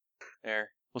There.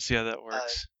 We'll see how that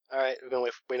works. All right, we're gonna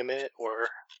wait a minute, or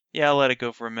Yeah, I'll let it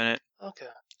go for a minute. okay,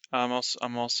 I'm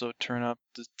also turn up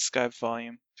the Skype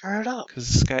volume. turn it up.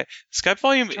 Because Skype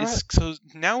volume Turn is it. so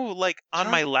now like on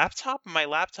Turn- my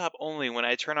laptop only. When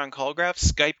I turn on call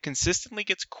graphs, Skype consistently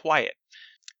gets quiet,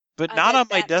 but not on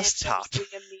my desktop. Wears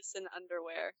Liam Neeson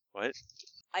underwear. What?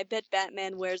 I bet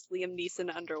Batman wears Liam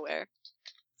Neeson underwear.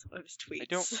 That's one of his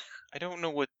tweets. I don't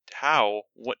know what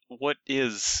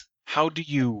is.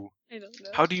 I don't know.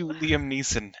 How do you Liam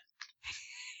Neeson?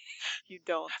 You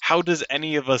don't. How does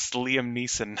any of us Liam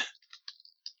Neeson?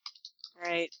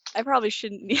 Right. I probably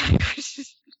shouldn't.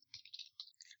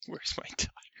 Where's my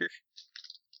daughter?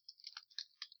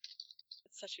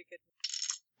 It's such a good.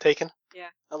 Taken. Yeah.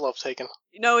 I love Taken.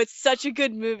 No, it's such a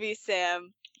good movie,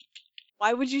 Sam.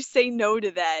 Why would you say no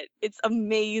to that? It's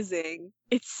amazing.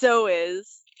 It so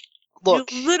is.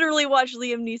 Look, You literally watch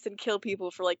Liam Neeson kill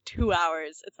people for like 2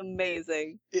 hours. It's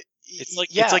amazing. It's like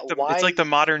why, it's like the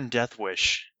modern Death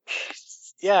Wish.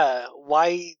 Yeah,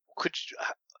 why could you,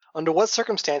 under what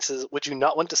circumstances would you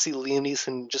not want to see Liam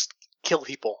Neeson just kill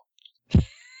people? I'd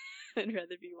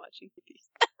rather be watching TV.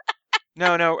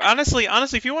 No. Honestly,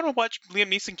 if you want to watch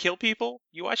Liam Neeson kill people,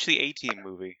 you watch the A-Team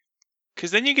movie. Because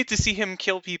then you get to see him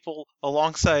kill people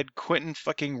alongside Quentin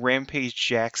fucking Rampage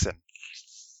Jackson.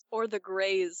 Or the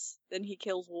Greys. Then he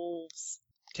kills wolves.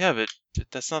 Yeah, but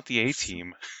that's not the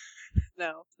A-Team.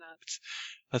 No, it's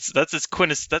not. That's its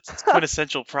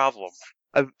quintessential problem.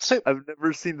 I've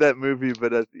never seen that movie,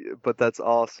 but that's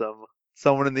awesome.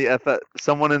 Someone in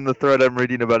the thread I'm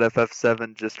reading about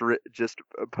FF7 just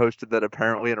posted that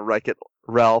apparently in Wreck-It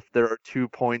Ralph there are 2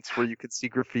 points where you can see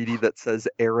graffiti that says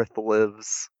Aerith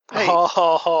lives. Hey.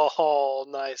 Oh,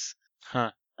 nice.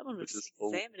 Huh. Someone was Just-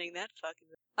 examining that fucking.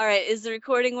 Alright, is the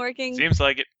recording working? Seems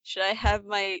like it. Should I have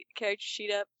my character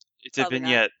sheet up? It's a Probably not.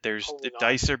 vignette. Probably If not.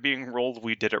 dice are being rolled,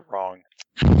 we did it wrong.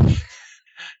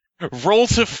 Roll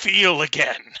to feel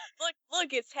again.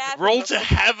 Look, it's happening. Roll to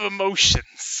have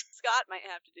emotions. Scott might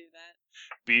have to do that.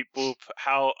 Beep boop.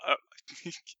 How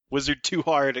wizard too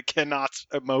hard. It cannot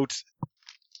emote.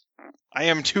 I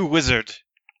am too wizard.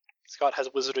 Scott has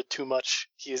wizarded too much.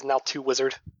 He is now too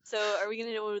wizard. So, are we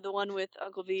gonna do the one with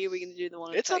Uncle V? Or are we gonna do the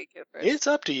one with It's up- Taiko first? It's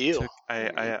up to you.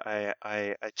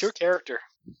 It's your character.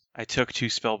 I took 2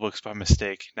 spell books by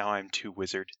mistake. Now I'm too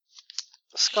wizard.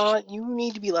 Scott, you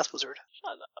need to be less wizard.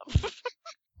 Shut up.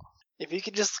 If you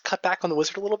could just cut back on the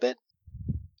wizard a little bit.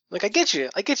 Like, I get you.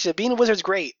 Being a wizard's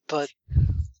great, but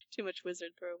Too much wizard.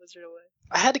 Throw a wizard away.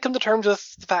 I had to come to terms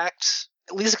with the fact,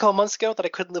 at least a couple months ago, that I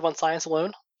couldn't live on science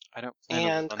alone. I don't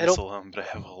And live on I this don't- alone, but I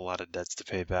have a lot of debts to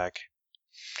pay back.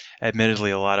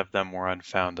 Admittedly, a lot of them were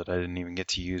unfounded. I didn't even get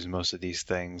to use most of these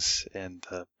things, and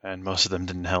most of them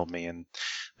didn't help me in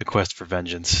the quest for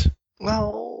vengeance.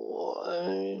 Well,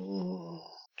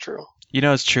 true. You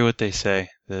know, it's true what they say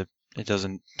that it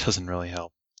doesn't really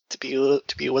help. To be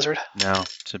a wizard. No,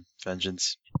 to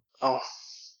vengeance. Oh,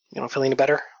 you don't feel any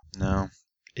better? No,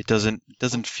 it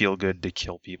doesn't feel good to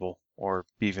kill people or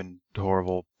even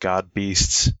horrible god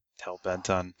beasts hell bent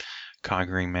on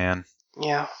conquering man.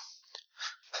 Yeah.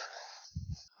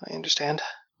 I understand.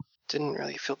 Didn't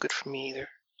really feel good for me either.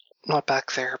 Not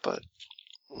back there, but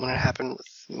when it happened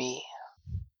with me.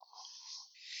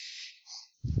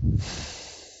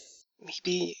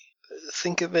 Maybe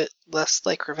think of it less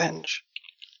like revenge.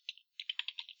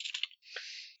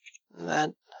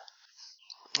 That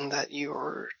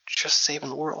you're just saving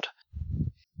the world.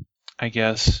 I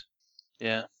guess.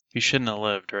 Yeah. He shouldn't have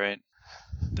lived, right?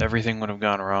 Everything would have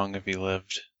gone wrong if he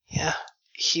lived. Yeah,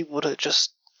 he would have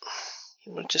just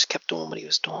kept doing what he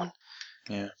was doing.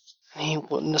 Yeah. And he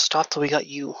wouldn't have stopped till we got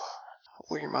you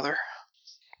or your mother.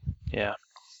 Yeah.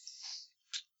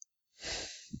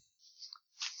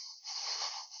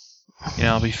 You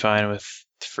know, I'll be fine with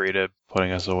Frieda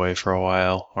putting us away for a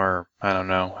while, or, I don't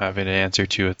know, having to answer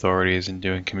to authorities and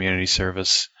doing community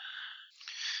service.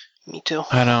 Me too.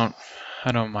 I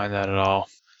don't mind that at all.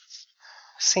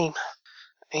 Same.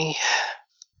 I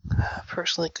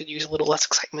personally could use a little less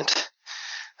excitement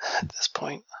at this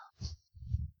point.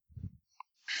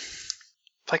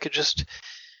 If I could just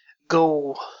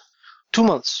go 2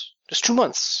 months, just 2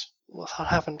 months, without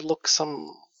having to look some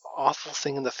awful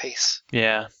thing in the face.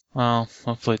 Yeah. Well,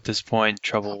 hopefully at this point,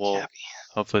 Trouble's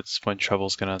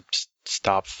gonna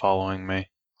stop following me.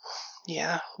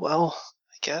 Yeah, well,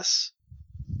 I guess.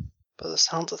 By the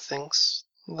sounds of things,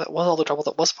 that was all the trouble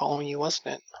that was following you,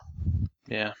 wasn't it?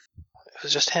 Yeah. It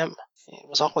was just him. It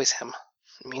was always him.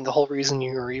 I mean, the whole reason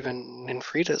you were even in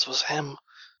Frieda's was him.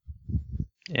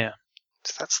 Yeah.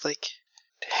 So that's like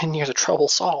 10 years of trouble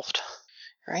solved,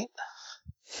 right?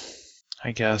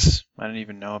 I guess. I didn't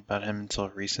even know about him until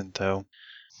recent, though.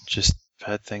 Just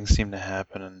bad things seem to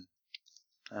happen, and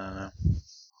I don't know.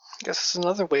 I guess it's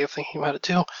another way of thinking about it,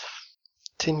 too.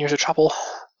 10 years of trouble.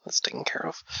 That's taken care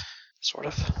of. Sort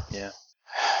of. Yeah.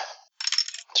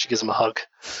 She gives him a hug.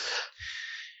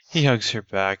 He hugs her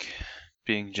back,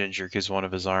 being ginger because one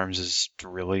of his arms is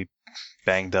really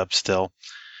banged up still.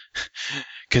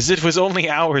 Because it was only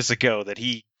hours ago that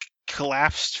he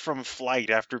collapsed from flight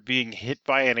after being hit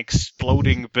by an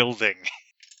exploding building.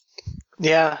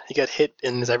 Yeah, he got hit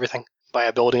in his everything by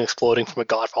a building exploding from a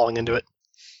god falling into it.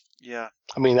 Yeah.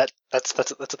 I mean, that's a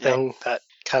thing that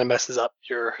kind of messes up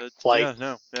your flight.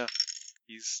 Yeah.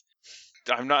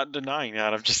 I'm not denying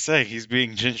that. I'm just saying he's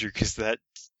being ginger because that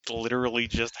literally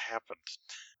just happened.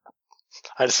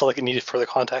 I just felt like it needed further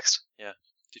context. Yeah.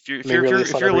 If you're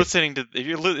Maybe listening to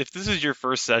if this is your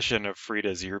first session of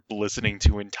Frieda's, you're listening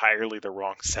to entirely the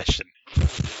wrong session.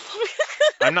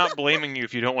 I'm not blaming you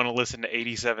if you don't want to listen to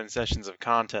 87 sessions of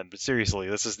content, but seriously,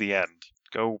 this is the end.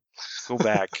 Go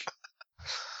back.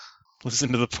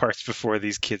 Listen to the parts before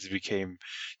these kids became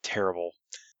terrible.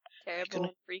 Terrible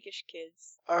and freakish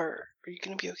kids. Are you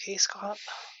gonna be okay, Scott?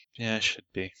 Yeah, it should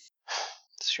be.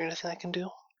 Is there anything I can do?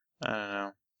 I don't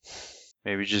know.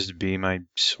 Maybe just be my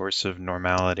source of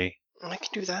normality. I can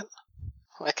do that.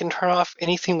 I can turn off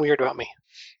anything weird about me.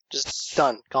 Just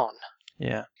done. Gone.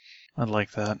 Yeah, I'd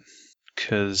like that.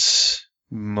 Because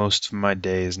most of my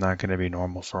day is not going to be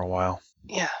normal for a while.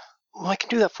 Yeah. Well, I can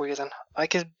do that for you then.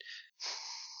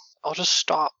 I'll just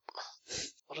stop.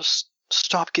 I'll just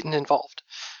stop getting involved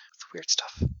with weird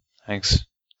stuff. Thanks.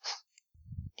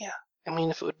 Yeah. I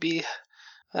mean, if it would be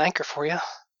an anchor for you.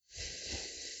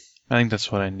 I think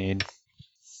that's what I need.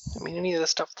 I mean, any of the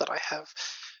stuff that I have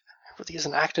really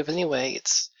isn't active anyway.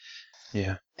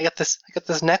 Yeah. I got this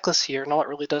necklace here, and all it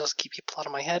really does is keep people out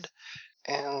of my head.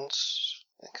 And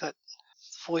I got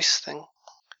the voice thing.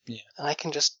 Yeah. And I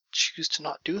can just choose to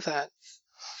not do that.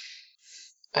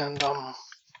 And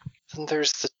then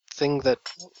there's the thing that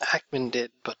Hackman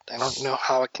did, but I don't know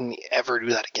how I can ever do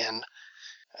that again.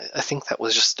 I think that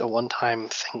was just a one-time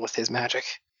thing with his magic.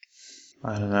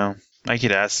 I don't know. I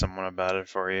could ask someone about it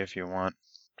for you if you want.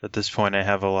 At this point, I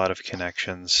have a lot of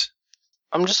connections.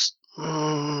 I'm just...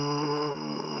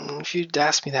 if you'd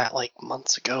asked me that like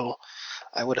months ago,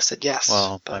 I would have said yes.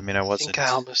 Well, but I mean, I wasn't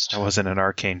an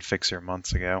arcane fixer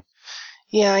months ago.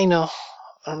 Yeah, I know.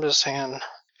 I'm just saying,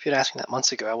 if you'd asked me that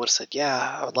months ago, I would have said,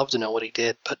 yeah, I would love to know what he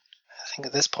did, but I think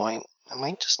at this point, I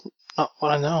might just not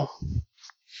want to know.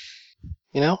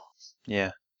 You know?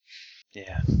 Yeah.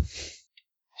 I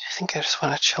think I just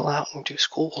want to chill out and do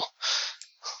school.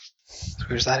 As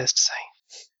weird as that is to say.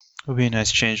 It would be a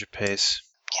nice change of pace.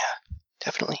 Yeah,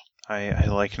 definitely. I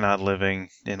like not living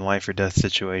in life or death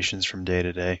situations from day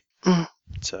to day. Mm.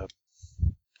 It's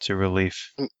a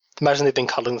relief. Imagine they've been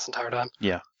cuddling this entire time.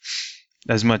 Yeah.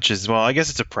 As much as, well, I guess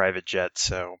it's a private jet,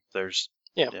 so there's,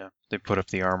 yeah they put up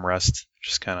the armrest,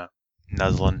 just kind of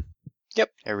nuzzling.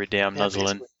 Yep. Every day I'm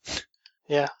nuzzling.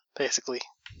 Basically.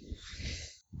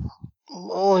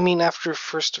 Well, I mean, after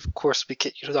first, of course, we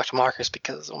get you to Dr. Marcus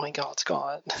because, oh my god,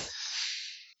 Scott.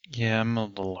 Yeah, I'm a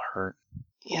little hurt.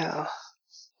 Yeah.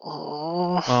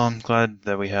 Oh. Well, I'm glad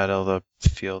that we had all the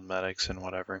field medics and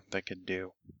whatever that could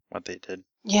do what they did.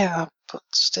 Yeah, but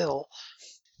still.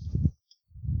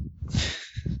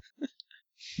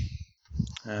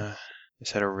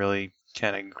 Just had a really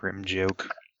kind of grim joke.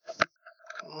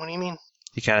 What do you mean?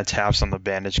 He kind of taps on the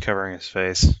bandage covering his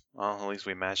face. Well, at least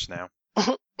we match now.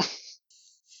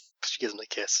 She gives him a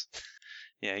kiss.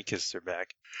 Yeah, he kisses her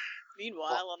back.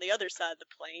 Meanwhile, on the other side of the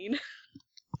plane.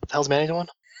 What the hell's Manny doing?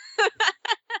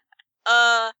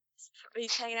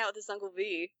 He's hanging out with his Uncle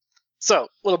V. So,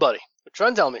 little buddy, what you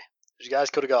trying to tell me? Did you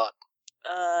guys go to God?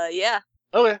 Yeah.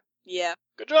 Okay. Yeah.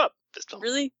 Good job. This time.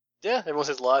 Really? Yeah, everyone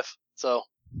says alive. So,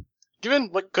 given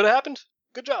what could have happened,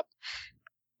 good job.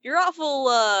 You're awful,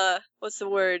 what's the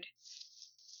word?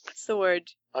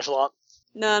 Nonchalant.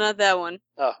 No, not that one.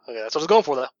 Oh, okay, that's what I was going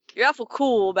for, though. You're awful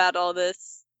cool about all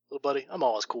this. Little buddy, I'm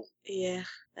always cool. Yeah,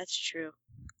 that's true.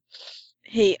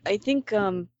 Hey, I think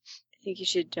you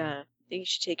should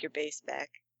take your base back.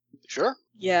 Sure?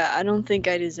 Yeah, I don't think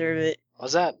I deserve it.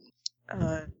 How's that?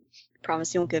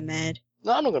 Promise you won't get mad.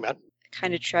 No, I'm not going mad. I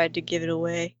kinda tried to give it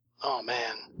away. Oh,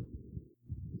 man.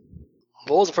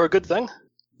 Well, was it for a good thing?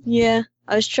 Yeah,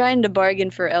 I was trying to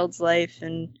bargain for Eld's life,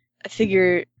 and I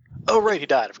figure... Oh, right, he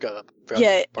died. I forgot.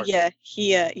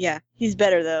 He's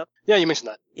better, though. Yeah, you mentioned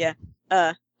that.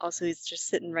 Yeah. Also, he's just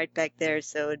sitting right back there,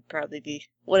 so it'd probably be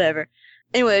whatever.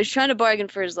 Anyway, I was trying to bargain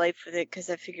for his life with it, because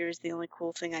I figured it was the only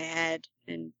cool thing I had,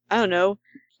 and I don't know.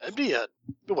 That'd be a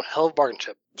hell of a bargain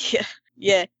chip.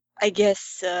 Yeah. I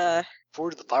guess,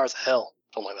 Forward to the fires of hell.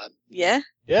 Something like that. yeah?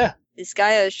 Yeah. This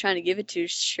guy I was trying to give it to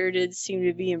sure did seem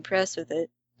to be impressed with it.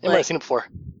 You might have seen it before.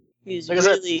 He was Like I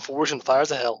really, said, forward to the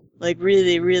fires of hell. like,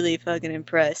 really, really fucking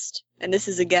impressed. And this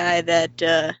is a guy that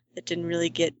didn't really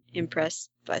get impressed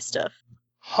by stuff.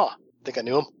 Huh. Think I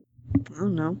knew him? I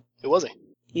don't know. Who was he?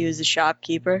 He was a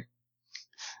shopkeeper.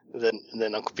 And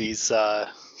then Uncle V's,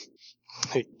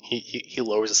 he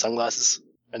lowers his sunglasses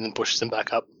and then pushes them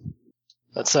back up.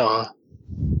 That's so, huh?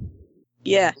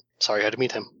 Yeah. Sorry I had to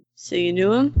meet him. So you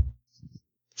knew him?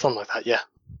 Something like that, yeah.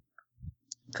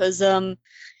 'Cause, I'm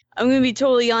gonna be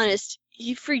totally honest.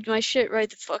 He freaked my shit right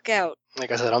the fuck out.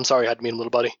 Like I said, I'm sorry I had to meet him, little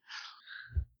buddy.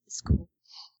 It's cool.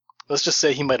 Let's just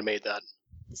say he might have made that.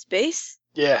 His base?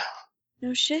 Yeah.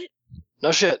 No shit.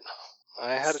 No shit.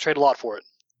 I had to trade a lot for it.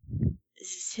 Is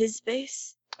this his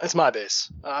base? It's my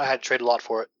base. I had to trade a lot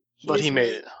for it. But he doesn't made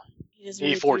really- it. He doesn't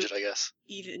He really forged do it, I guess.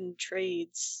 even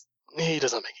trades. He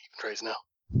doesn't make even trades now.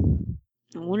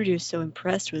 No wonder he was so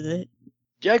impressed with it.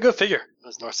 Yeah, go figure.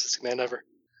 Most narcissistic man ever.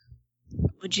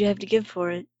 What'd you have to give for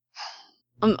it?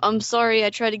 I'm sorry I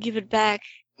tried to give it back.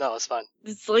 No, it's fine.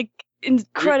 It's like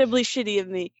incredibly shitty of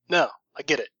me. No, I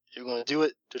get it. You're going to do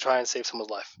it to try and save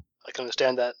someone's life. I can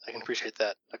understand that. I can appreciate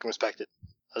that. I can respect it.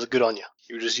 That was good on you.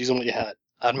 You were just using what you had.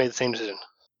 I'd made the same decision.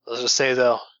 Let's just say,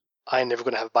 though, I ain't never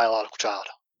going to have a biological child.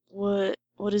 What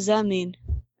does that mean?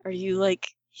 Are you like,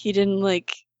 he didn't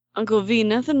like, Uncle V,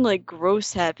 nothing like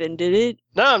gross happened, did it?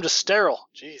 No, I'm just sterile.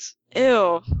 Jeez.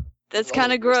 Ew. That's Well,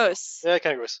 kind of gross. Yeah,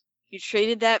 kind of gross. You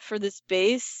traded that for this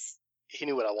base? He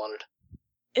knew what I wanted.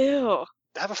 Ew.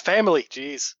 Have a family.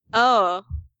 Jeez. Oh.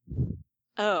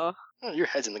 Oh, your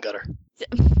head's in the gutter.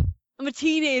 I'm a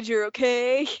teenager,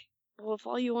 okay? Well, if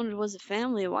all you wanted was a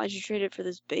family, why'd you trade it for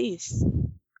this base?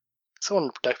 So I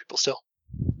want to protect people still.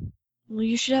 Well,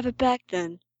 you should have it back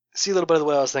then. See a little bit of the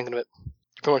way I was thinking of it.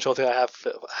 Pretty much the only thing I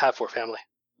have for a family.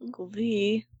 Uncle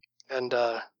V. And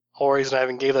whole reason I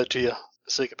even gave that to you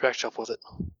is so you could protect yourself with it.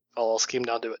 All came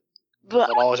down to it. But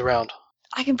I'm always around.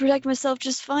 I can protect myself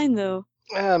just fine, though.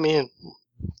 I mean,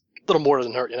 a little more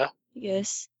doesn't hurt, you know?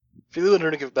 Yes. If you're willing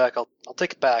to give it back, I'll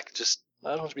take it back. Just, I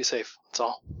don't want to be safe. That's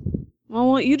all. I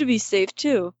want you to be safe,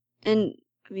 too. And,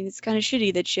 I mean, it's kind of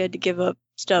shitty that you had to give up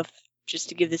stuff just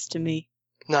to give this to me.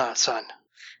 Nah, it's fine.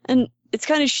 And it's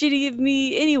kind of shitty of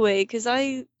me anyway, 'cause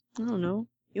I don't know.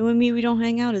 You and me, we don't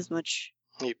hang out as much.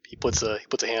 He puts a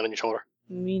hand on your shoulder.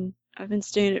 I mean, I've been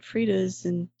staying at Frieda's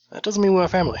and... That doesn't mean we're a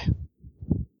family.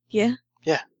 Yeah?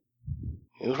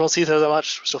 We don't see each other that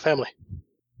much. We're still family.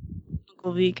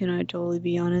 Uncle V, can I totally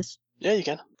be honest? Yeah, you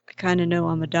can. I kind of know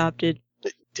I'm adopted.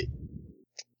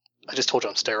 I just told you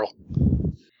I'm sterile.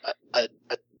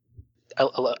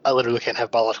 I literally can't have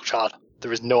a biological child.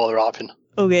 There is no other option.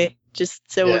 Okay, just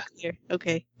so Yeah. we're clear.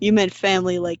 Okay. You meant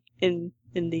family, like, in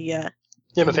the, Yeah,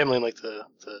 my family in like the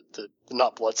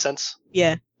not blood sense.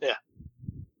 yeah. Yeah.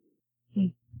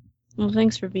 Well,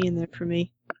 thanks for being there for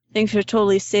me. Thanks for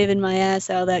totally saving my ass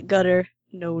out of that gutter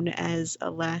known as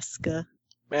Alaska.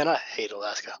 Man, I hate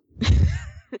Alaska.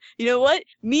 You know what?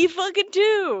 Me fucking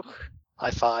too!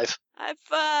 High five. High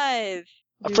five!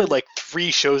 I've played like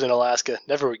 3 shows in Alaska.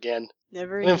 Never again.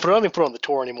 Never I don't even put it on the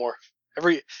tour anymore.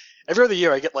 Every other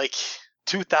year I get like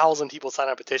 2,000 people sign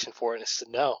a petition for it, and I said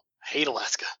no. I hate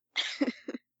Alaska. I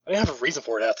didn't have a reason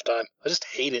for it half the time. I just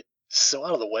hate it. It's so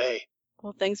out of the way.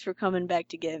 Well, thanks for coming back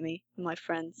to get me, my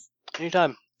friends.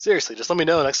 Anytime. Seriously, just let me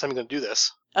know next time you're gonna do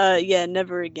this. Yeah,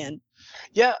 never again.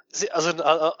 Yeah, see, I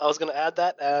was gonna add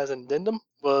that as an addendum.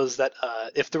 Was that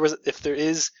if there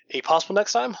is a possible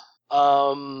next time,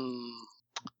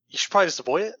 you should probably just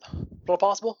avoid it, if not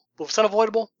possible. But if it's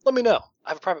unavoidable, let me know. I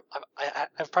have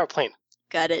a private plane.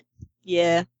 Got it.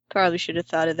 Yeah, probably should have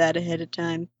thought of that ahead of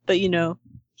time. But you know,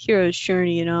 hero's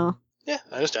journey and all. Yeah,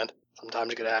 I understand. Sometimes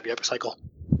you gotta have your epic cycle.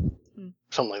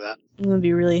 Something like that. I'm gonna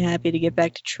be really happy to get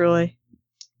back to Troy.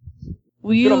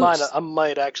 Will If you? you don't mind, I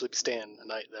might actually be staying a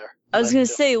night there. I was Like, gonna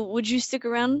say, would you stick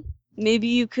around? Maybe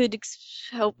you could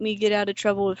help me get out of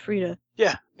trouble with Frieda.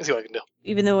 Yeah, I can see what I can do.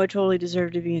 Even though I totally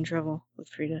deserve to be in trouble with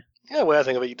Frieda. Yeah, the way I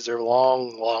think of it, you deserve a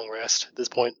long, long rest at this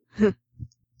point.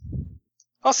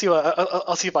 I'll see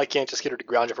if I can't just get her to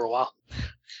ground you for a while.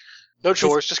 No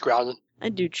chores, just grounding.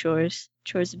 I'd do chores.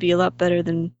 Chores would be a lot better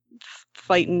than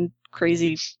fighting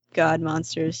crazy god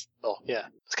monsters. Oh, yeah,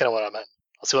 that's kind of what I meant.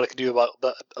 I'll see what I can do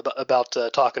about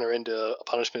talking her into a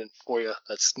punishment for you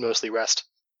that's mostly rest.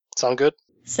 Sound good?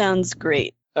 Sounds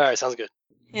great. All right, sounds good.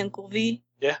 Uncle V?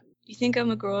 Yeah? Do you think I'm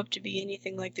gonna grow up to be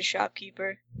anything like the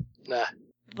shopkeeper? Nah.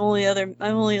 I've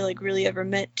only like really ever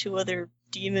met 2 other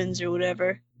demons or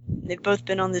whatever. They've both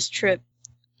been on this trip.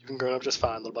 You've been growing up just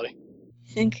fine, little buddy.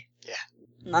 You think? Yeah.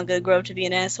 I'm not gonna grow up to be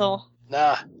an asshole.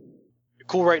 Nah. You're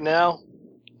cool right now,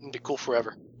 and be cool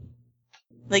forever.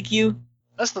 Like you.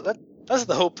 That's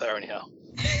the hope there, anyhow.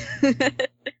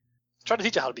 Try to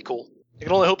teach you how to be cool. I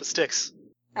can only hope it sticks.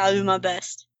 I'll do my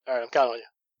best. Alright, I'm counting on you.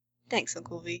 Thanks,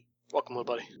 Uncle V. Welcome, little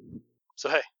buddy. So,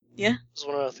 hey. Yeah? This is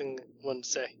one other thing I wanted to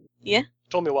say. Yeah? You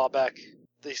told me a while back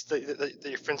that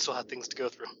your friends still had things to go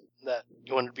through. That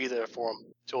you wanted to be there for them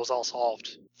till it was all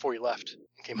solved before you left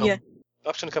and came home. Yeah. The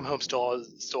option to come home still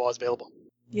always available.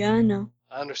 Yeah, I know.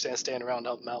 I understand staying around to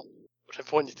help them out. But at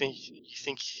the point you think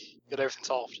you got everything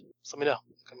solved, just let me know.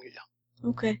 I'll come get you.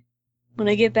 Okay. When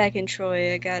I get back in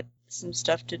Troy, I got some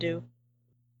stuff to do.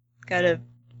 Gotta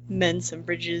mend some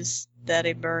bridges that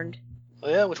I burned. Oh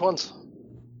yeah, which ones?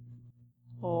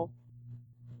 Oh,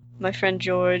 my friend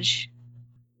George.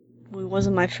 He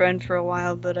wasn't my friend for a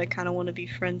while, but I kind of want to be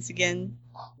friends again.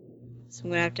 So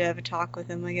I'm gonna have a talk with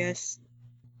him, I guess.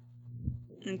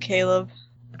 And Caleb.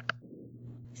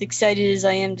 As excited as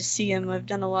I am to see him, I've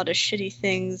done a lot of shitty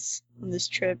things on this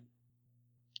trip.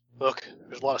 Look,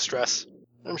 there's a lot of stress.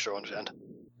 I'm sure I understand.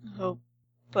 I hope.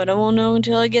 But I won't know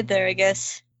until I get there, I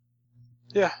guess.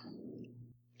 Yeah.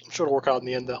 I'm sure it'll work out in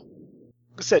the end, though.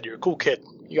 Like I said, you're a cool kid.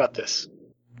 You got this.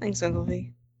 Thanks, Uncle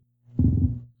V.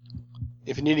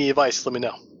 If you need any advice, let me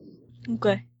know.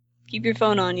 Okay. Keep your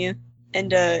phone on you.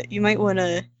 And, you might want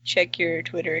to check your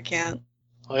Twitter account.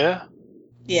 Oh yeah?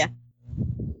 Yeah.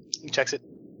 You checks it.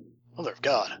 Mother of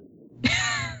God.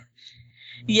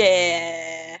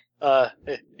 Yeah.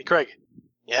 Hey, Craig.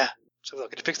 Yeah? So,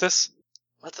 could you fix this?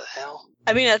 What the hell?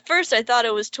 I mean, at first I thought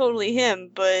it was totally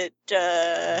him, but,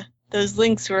 those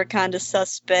links were kind of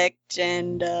suspect,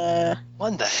 and, What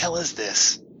in the hell is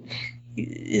this?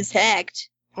 is hacked.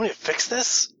 You want me to fix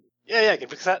this? Yeah, can you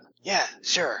fix that? Yeah,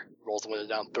 sure. Rolls the window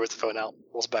down, throws the phone out,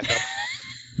 rolls it back up.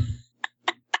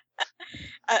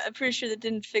 I'm pretty sure that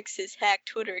didn't fix his hacked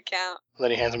Twitter account. And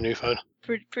then he hands him a new phone.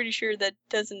 Pretty sure that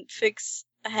doesn't fix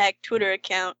a hacked Twitter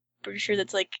account. Pretty sure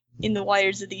that's, like, in the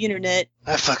wires of the internet.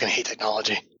 I fucking hate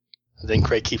technology. And then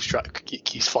Craig keeps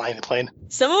flying the plane.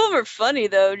 Some of them are funny,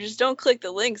 though. Just don't click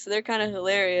the links. They're kind of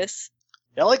hilarious.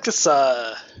 Yeah, I like this,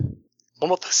 one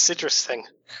about the citrus thing.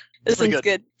 This Pretty one's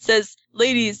good. Says,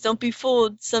 ladies, don't be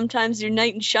fooled. Sometimes your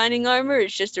knight in shining armor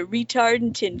is just a retard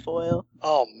in tinfoil.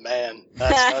 Oh, man.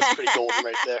 That's pretty golden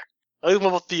right there. I like the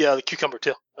one about the cucumber,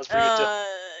 too. That's pretty good,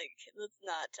 too. Let's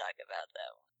not talk about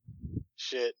that one.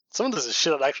 Shit. Some of this is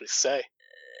shit I'd actually say.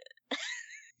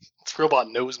 This robot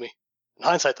knows me. In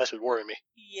hindsight, that should worry me.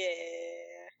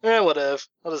 Yeah. Whatever.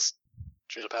 I'll just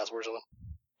change the password or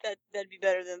something. That'd be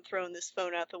better than throwing this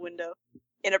phone out the window.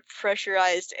 In a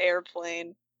pressurized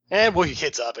airplane. And woke your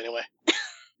kids up, anyway.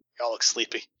 Y'all look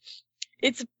sleepy.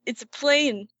 It's a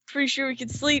plane. Pretty sure we can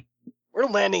sleep. We're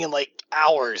landing in, like,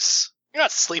 hours. You're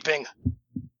not sleeping.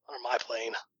 On my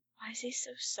plane. Why is he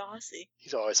so saucy?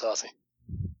 He's always saucy.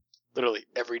 Literally,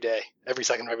 every day. Every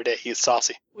second of every day, he is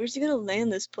saucy. Where's he gonna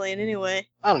land this plane anyway?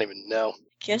 I don't even know.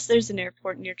 Guess there's an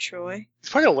airport near Troy. He's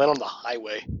probably gonna land on the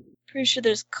highway. Pretty sure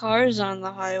there's cars on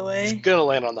the He's highway. gonna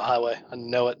land on the highway. I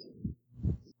know it.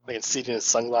 I can see it in his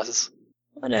sunglasses.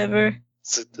 Whatever.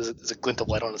 There's a glint of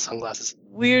light on his sunglasses.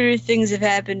 Weirder things have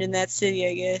happened in that city,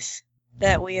 I guess.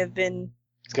 That we have been...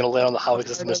 He's gonna land on the highway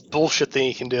because it's the most bullshit thing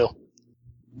he can do.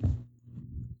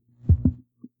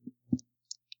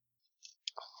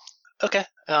 Okay.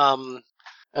 And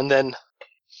then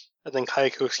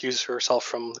Kayako excuses herself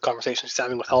from the conversation she's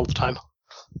having with Hell at the time.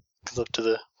 Comes up to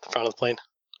the front of the plane.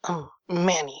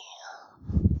 Manny.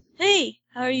 Hey,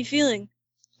 how are you feeling?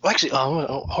 Well, actually, hold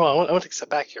on. I want to take a step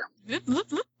back here.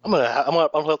 I'm gonna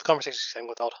let the conversation she's having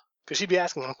with Elda, because she'd be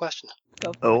asking him a question.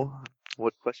 Go for it. Oh,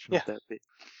 what question Yeah. would that be?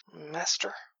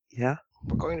 Master, Yeah?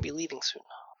 we're going to be leaving soon.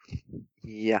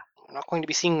 Yeah, We're not going to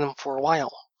be seeing them for a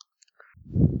while.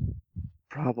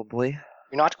 probably.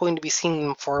 You're not going to be seeing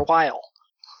them for a while.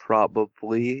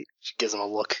 Probably. She gives him a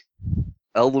look.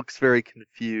 Elle looks very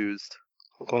confused.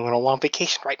 We're going on a long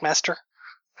vacation, right, Master?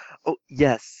 Oh,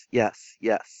 yes,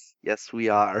 we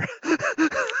are.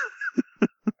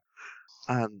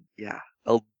 Yeah.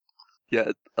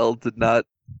 Elle did not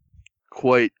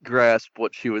quite grasp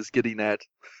what she was getting at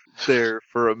there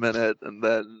for a minute, and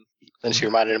then... Then she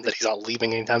reminded him that he's not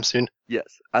leaving anytime soon. Yes.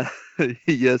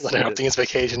 Yes. Let him interrupting his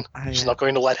vacation. She's not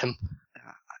going to let him.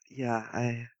 Yeah,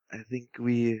 I think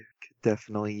we could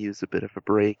definitely use a bit of a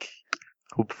break.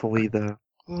 Hopefully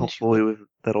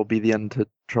that'll be the end to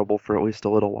trouble for at least a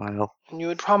little while. And you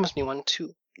had promised me one,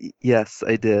 too. Yes,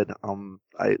 I did.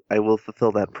 I will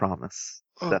fulfill that promise.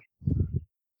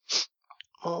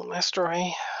 Well, Master,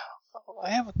 I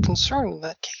have a concern in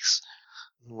that case.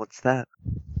 What's that?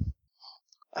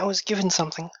 I was given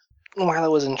something while I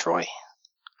was in Troy.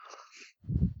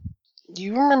 Do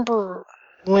you remember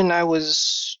when I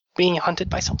was being hunted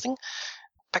by something?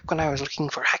 Back when I was looking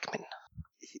for Hackman.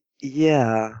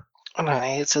 Yeah. And I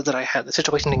had said that I had the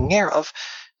situation taken care of.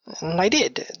 And I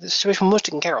did. The situation was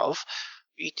taken care of.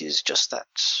 It is just that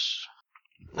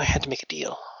I had to make a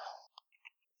deal.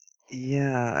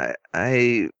 Yeah,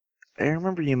 I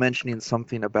remember you mentioning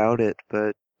something about it,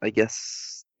 but I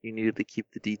guess you needed to keep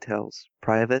the details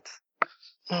private.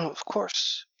 Of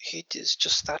course, it is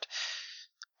just that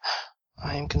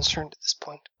I am concerned at this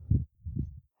point.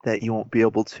 That you won't be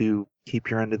able to keep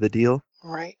your end of the deal.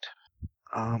 Right.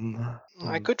 I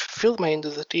Hmm. could fulfill my end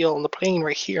of the deal on the plane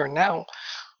right here and now.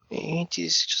 It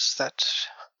is just that.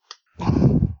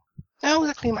 How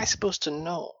exactly am I supposed to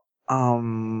know?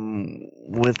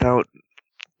 Without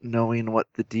knowing what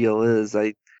the deal is,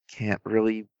 I can't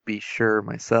really be sure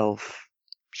myself.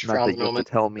 She Not frowns that a you have to moment.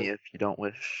 tell me if you don't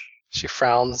wish. She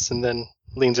frowns and then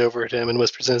leans over at him and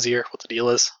whispers in his ear what the deal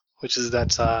is, which is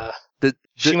that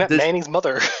she met Does Manning's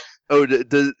mother.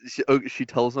 she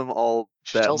tells him all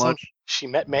She that tells him much? she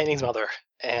met Manning's mother,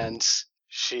 and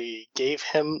she gave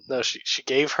her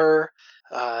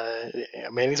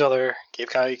Manning's mother gave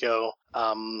Kaiko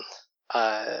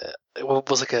what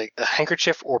was like a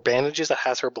handkerchief or bandages that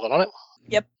has her blood on it.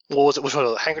 Yep. What was it? Which one?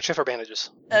 Was it, handkerchief or bandages?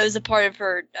 That was a part of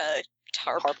her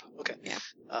tarp. Harp. Okay. Yeah.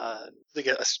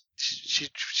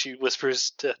 She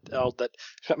whispers to Elle that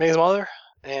she met Manning's mother,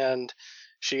 and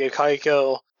she gave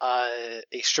Kaiko a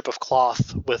strip of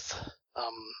cloth with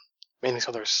Manning's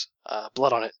mother's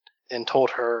blood on it, and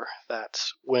told her that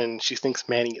when she thinks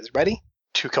Manning is ready,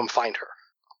 to come find her.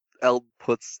 El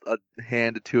puts a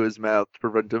hand to his mouth to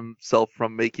prevent himself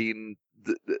from making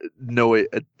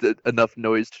enough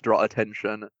noise to draw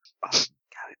attention.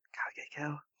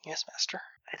 Kagekou, Yes, master.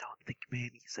 I don't think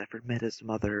Manny's ever met his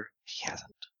mother. He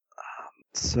hasn't.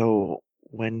 So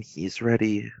when he's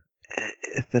ready,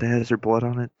 if it has her blood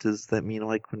on it, does that mean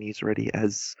like when he's ready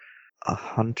as a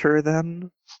hunter then?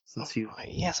 Since you...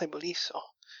 Yes, I believe so.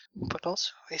 But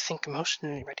also, I think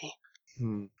emotionally ready.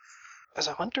 As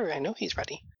a hunter, I know he's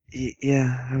ready.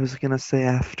 Yeah, I was gonna say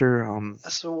after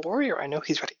As a warrior, I know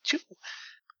he's ready too.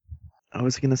 I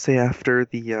was gonna say after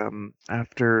the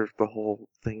whole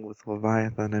thing with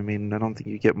Leviathan, I mean, I don't think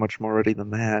you get much more ready than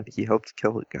that. He helped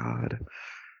kill a god.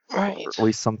 Right. Or at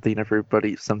least something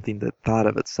that thought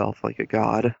of itself like a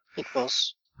god. It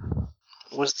was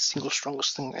the single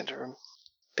strongest thing I'd ever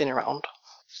been around.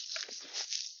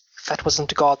 If that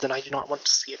wasn't a god, then I do not want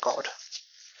to see a god.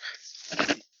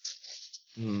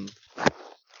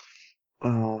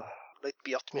 Well, I'd like to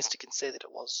be optimistic and say that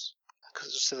it was.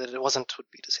 Because to say that it wasn't would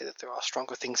be to say that there are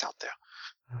stronger things out there.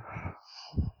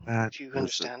 Do you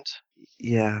understand?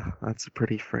 Yeah, that's a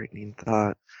pretty frightening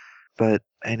thought. But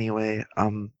anyway, I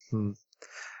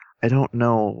don't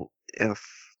know if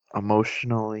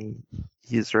emotionally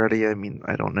he's ready. I mean,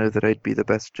 I don't know that I'd be the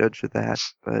best judge of that,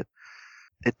 but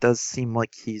it does seem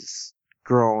like he's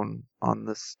grown on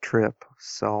this trip,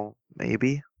 so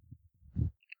maybe.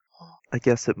 I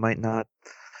guess it might not.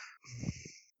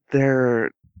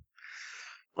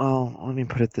 Well, let me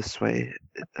put it this way.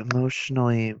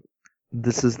 Emotionally,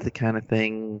 this is the kind of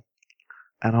thing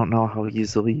I don't know how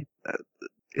easily.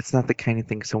 It's not the kind of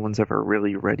thing someone's ever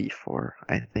really ready for,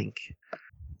 I think.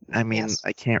 I mean, Yes.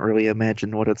 I can't really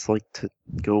imagine what it's like to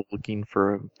go looking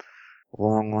for a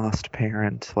long lost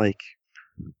parent like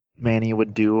Manny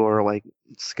would do or like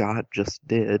Scott just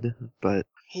did, but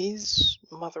His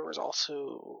mother was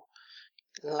also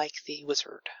like the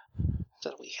wizard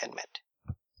that we had met.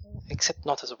 Except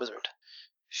not as a wizard.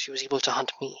 She was able to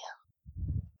hunt me.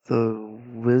 the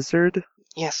wizard?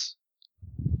 Yes.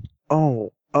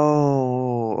 Oh,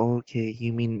 okay.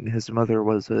 You mean his mother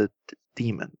was a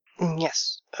demon?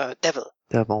 Yes. Devil.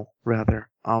 Devil, rather.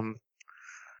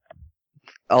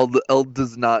 El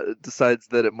decides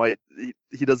that it might.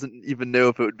 He doesn't even know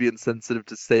if it would be insensitive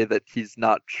to say that he's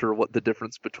not sure what the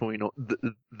difference between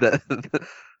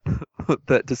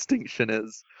that distinction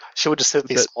is. She would just say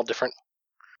they smell different.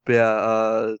 But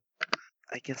yeah,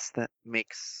 I guess that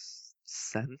makes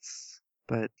sense.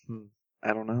 But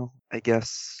I don't know. I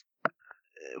guess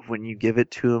when you give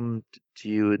it to him, do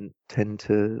you intend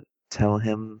to tell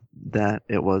him that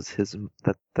it was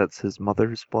that's his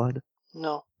mother's blood?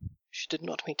 No, she didn't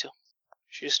want me to.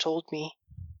 She just told me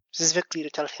specifically to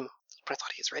tell him when I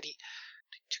thought he is ready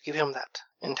to give him that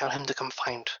and tell him to come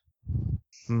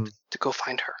to go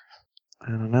find her. I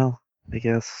don't know. I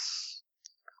guess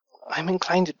I'm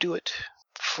inclined to do it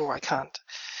before I can't.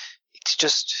 It's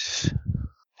just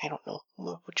I don't know.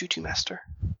 What would you do, Master?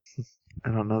 I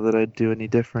don't know that I'd do any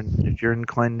different. If you're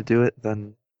inclined to do it,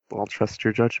 then I'll trust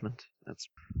your judgment.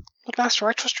 But Master,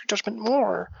 I trust your judgment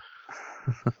more.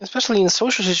 Especially in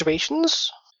social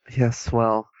situations. Yes,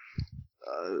 well,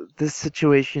 this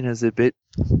situation is a bit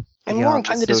I'm more beyond the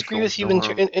inclined to disagree social with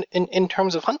you norm. in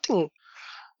terms of hunting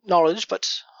knowledge, but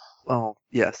Well,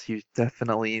 yes, you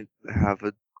definitely have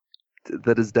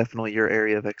that is definitely your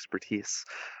area of expertise.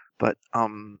 But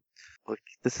look,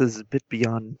 this is a bit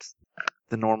beyond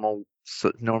the normal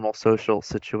social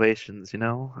situations, you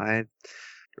know? I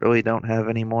really don't have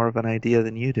any more of an idea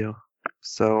than you do.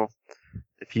 So,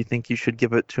 if you think you should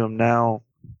give it to him now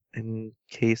in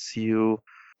case you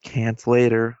can't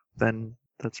later, then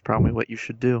that's probably what you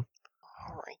should do.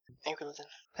 all right. I will then.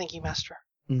 Thank you, Master.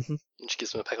 Mm-hmm. And she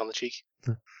gives him a peck on the cheek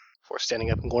before standing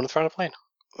up and going to the front of the plane.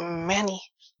 Manny,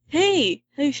 Hey,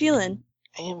 how you feeling?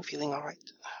 I am feeling all right.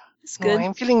 That's No, good. I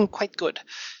am feeling quite good.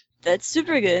 That's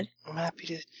super good. I'm happy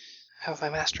to have my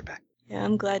master back. Yeah,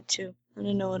 I'm glad too. I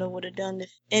don't know what I would have done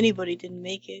if anybody didn't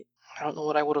make it. I don't know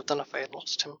what I would have done if I had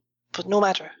lost him. But no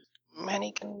matter.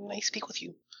 Manny, can I speak with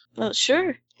you Well,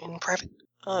 sure. in private?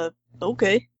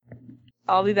 Okay.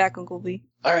 I'll be back, Uncle B.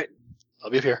 All right. I'll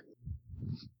be up here.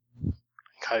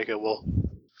 Kayaka will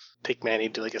take Manny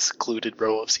to like a secluded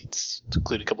row of seats,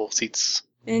 secluded couple of seats.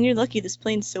 And you're lucky this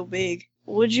plane's so big.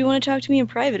 What did you want to talk to me in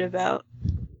private about?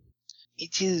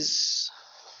 It is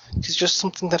just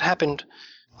something that happened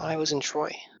while I was in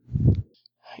Troy.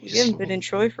 You haven't been in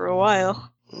Troy for a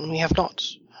while. We have not.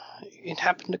 It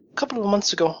happened a couple of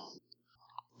months ago.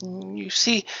 You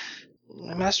see,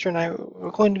 my master and I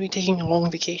were going to be taking a long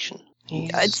vacation.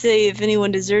 I'd say if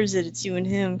anyone deserves it, it's you and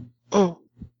him.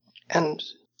 And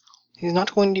he's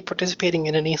not going to be participating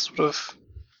in any sort of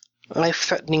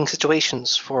life-threatening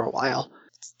situations for a while.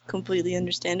 It's completely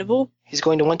understandable. He's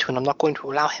going to want to, and I'm not going to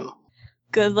allow him.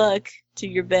 Good luck. Do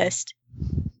your best.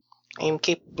 I am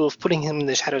capable of putting him in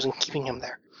the shadows and keeping him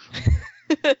there.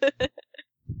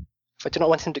 If I do not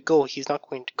want him to go, he's not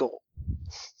going to go.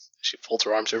 She folds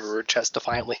her arms over her chest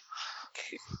defiantly.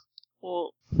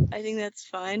 Well, I think that's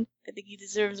fine. I think he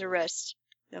deserves a rest,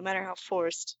 no matter how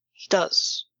forced. He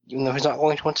does, even though he's not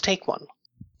going to want to take one.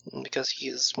 Because he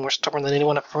is more stubborn than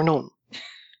anyone I've ever known.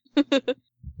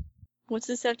 What's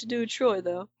this have to do with Troy,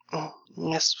 though?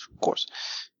 Yes, of course.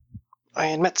 I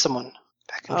had met someone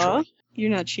back in Troy.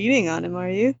 You're not cheating on him, are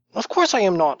you? Of course I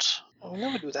am not. I will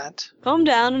never do that. Calm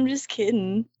down, I'm just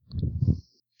kidding.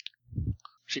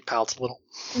 She pouts a little.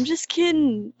 I'm just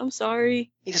kidding. I'm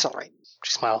sorry. It is all right.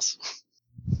 She smiles.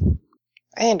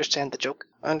 I understand the joke.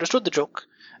 I understood the joke.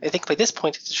 I think by this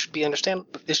point it should be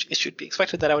it should be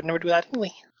expected that I would never do that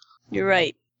anyway. You're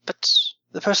right. But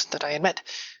the person that I had met,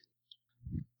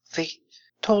 they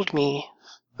told me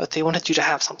that they wanted you to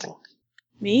have something.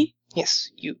 Me?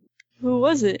 Yes, you. Who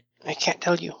was it? I can't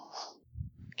tell you.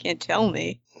 Can't tell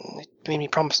me. It made me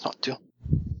promise not to.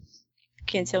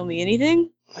 Can't tell me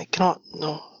anything? I cannot,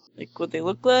 no. Like what they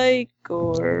look like,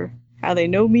 or how they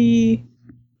know me?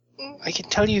 I can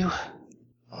tell you.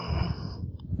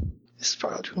 This is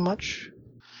probably too much.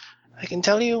 I can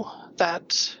tell you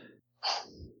that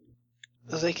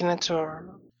they can answer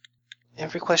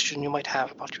every question you might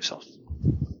have about yourself.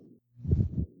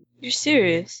 You're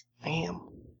serious? I am.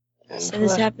 And So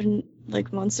this happened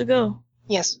like months ago?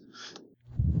 Yes.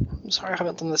 I'm sorry I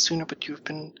haven't done this sooner, but you've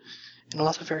been in a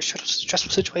lot of very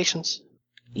stressful situations.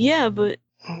 Yeah, but...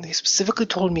 And they specifically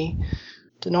told me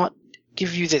to not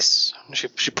give you this.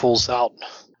 She pulls out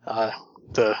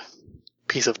the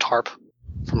piece of tarp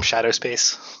from Shadow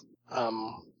Space.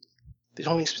 They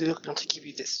told me specifically not to give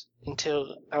you this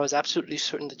until I was absolutely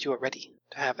certain that you are ready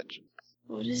to have it.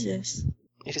 What is this?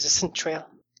 It is a scent trail.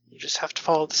 You just have to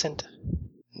follow the scent,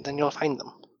 and then you'll find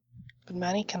them. But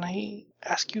Manny, can I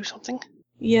ask you something?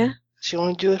 Yeah? So you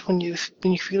only do it when you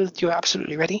feel that you're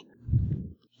absolutely ready?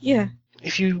 Yeah.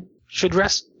 If you should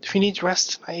rest, if you need to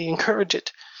rest, I encourage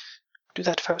it. Do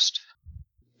that first.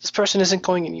 This person isn't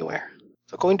going anywhere.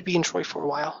 They're going to be in Troy for a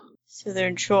while. So they're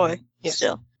in Troy? Yes.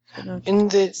 Still? In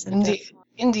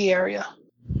the area.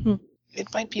 Hmm.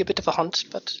 It might be a bit of a hunt,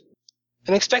 but...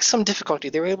 And expect some difficulty.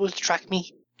 They were able to track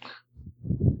me.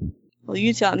 Well,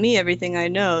 you taught me everything I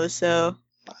know, so...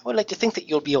 I would like to think that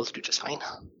you'll be able to do just fine.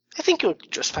 I think you'll do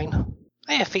just fine.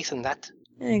 I have faith in that.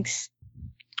 Thanks.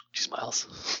 She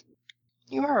smiles.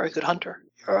 You are a good hunter.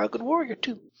 You are a good warrior,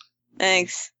 too.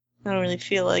 Thanks. I don't really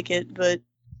feel like it, but...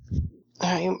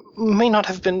 I may not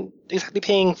have been exactly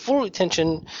paying full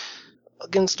attention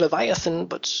against Leviathan,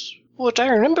 but what I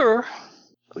remember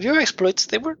of your exploits,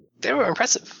 they were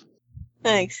impressive.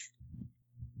 Thanks.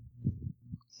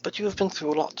 But you have been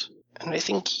through a lot, and I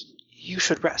think you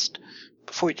should rest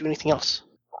before you do anything else.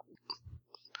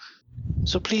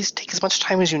 So please take as much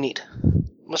time as you need.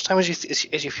 As much time as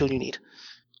you feel you need.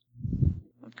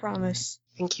 I promise.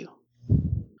 Thank you.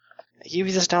 I give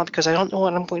you this now because I don't know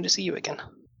when I'm going to see you again.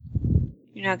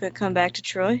 You're not gonna come back to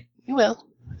Troy? You will,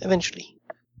 eventually.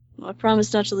 Well, I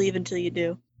promise not to leave until you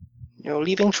do. You're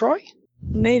leaving Troy?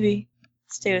 Maybe.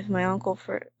 Stay with my uncle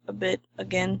for a bit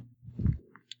again.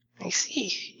 I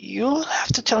see. You'll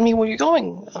have to tell me where you're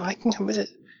going. I can come visit.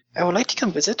 I would like to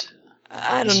come visit.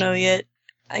 I don't know yet.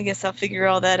 I guess I'll figure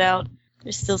all that out.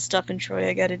 There's still stuff in Troy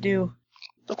I gotta do.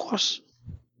 Of course.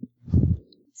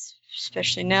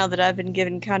 Especially now that I've been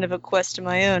given kind of a quest of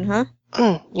my own,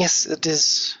 huh? Yes, it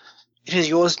is. It is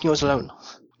yours and yours alone.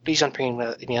 Please don't bring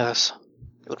any others.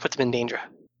 It would put them in danger.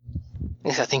 At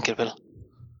least I think it will.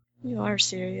 You are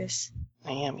serious.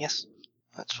 I am, yes.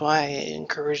 That's why I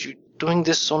encourage you doing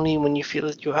this only when you feel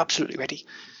that you're absolutely ready.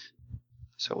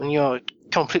 So when you're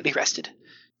completely rested,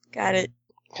 Got it.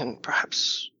 and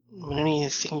perhaps when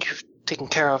anything you've taken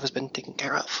care of has been taken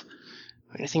care of,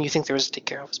 or anything you think there is to take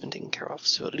care of has been taken care of,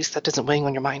 so at least that isn't weighing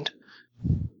on your mind.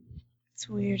 It's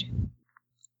weird.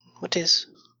 What is?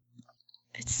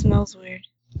 It smells weird.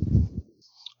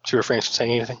 She refrains from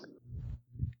saying anything.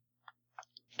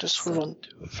 Just hold on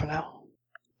to it for now.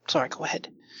 Sorry, go ahead.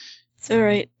 It's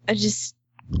alright. I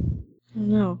don't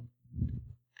know.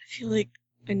 I feel like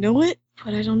I know it,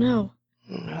 but I don't know.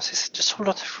 No, just hold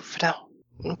on to it for now.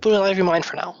 Put it out of your mind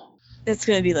for now. That's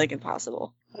gonna be, like,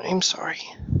 impossible. I'm sorry.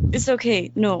 It's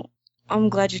okay. No. I'm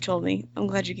glad you told me. I'm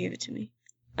glad you gave it to me.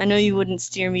 I know you wouldn't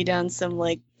steer me down some,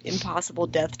 like, impossible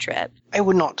death trap. I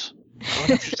would not. I would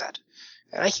not do that.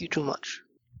 I like you too much.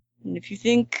 And if you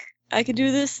think I can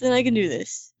do this, then I can do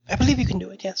this. I believe you can do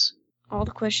it, yes. All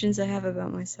the questions I have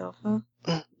about myself,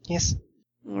 huh? Yes.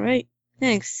 Alright.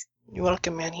 Thanks. You're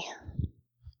welcome, Manny.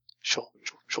 She'll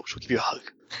give you a hug.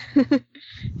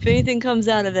 If anything comes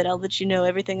out of it, I'll let you know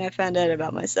everything I found out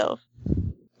about myself.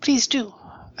 Please do.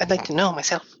 I'd like to know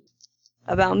myself.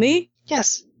 About me?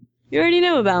 Yes. You already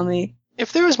know about me.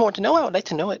 If there is more to know, I would like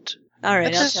to know it. Alright,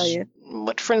 I'll That's tell you.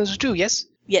 what friends do, yes?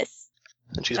 Yes.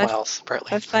 And she I've- smiles, If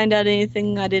apparently. I find out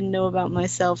anything I didn't know about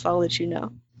myself, I'll let you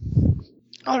know.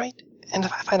 Alright. And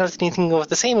if I find out anything of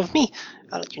the same of me,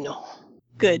 I'll let you know.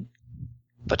 Good.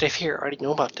 But if you already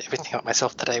know about everything about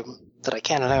myself that I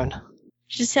can learn,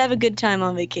 Just have a good time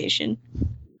on vacation.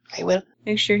 I will.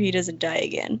 Make sure he doesn't die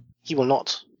again. He will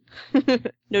not.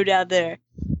 No doubt there.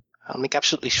 I'll make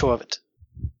absolutely sure of it.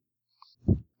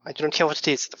 I do not care what it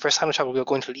is. The first time we travel, we are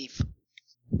going to leave.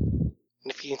 And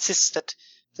if he insists that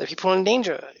there are people in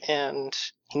danger and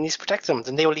he needs to protect them,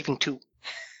 then they are leaving too.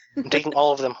 I'm taking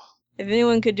all of them. If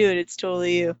anyone could do it, it's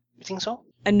totally you. You think so?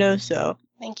 I know so.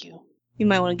 Thank you. You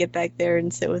might want to get back there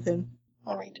and sit with him.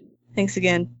 Alright. Thanks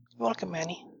again. You're welcome,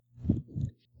 Manny.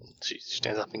 She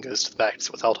stands up and goes to the back to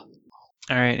sit with Eld.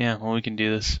 All right, yeah, well, we can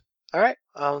do this. Alright,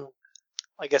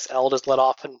 I guess Eld is let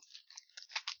off in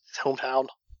his hometown.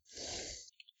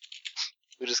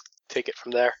 We just take it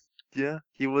from there. Yeah,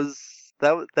 he was.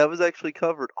 That was actually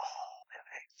covered. Oh,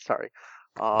 sorry.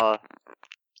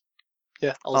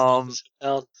 Yeah, Eld's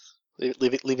down,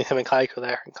 leaving him and Kaiko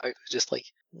there. And Kaiko's just like,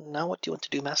 now what do you want to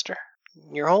do, Master?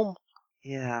 You're home.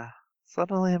 Yeah.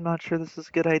 Suddenly, I'm not sure this is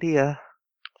a good idea.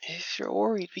 If you're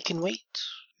worried, we can wait.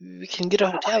 We can get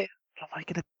a hotel. What am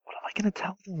I gonna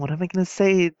tell them? What am I gonna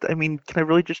say? I mean, can I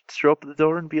really just show up at the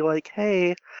door and be like,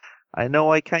 "Hey, I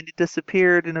know I kind of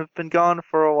disappeared and have been gone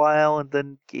for a while, and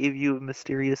then gave you a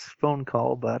mysterious phone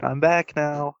call, but I'm back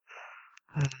now."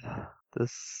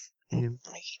 This I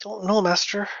don't know,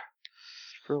 Master.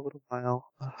 for a little while.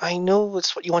 I know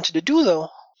it's what you wanted to do, though.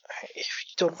 If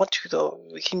you don't want to, though,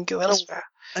 we can go elsewhere.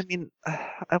 I mean,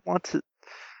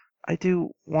 I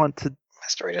do want to.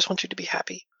 Master, I just want you to be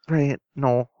happy. Right?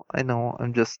 No, I know.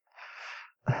 I'm just.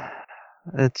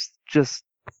 It's just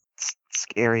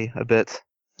scary a bit.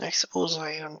 I suppose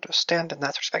I understand in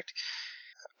that respect.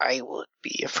 I would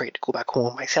be afraid to go back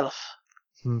home myself.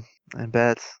 I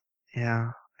bet.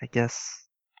 Yeah, I guess.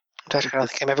 In fact, I don't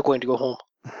think I'm ever going to go home.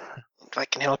 If I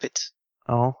can help it.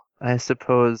 Oh, I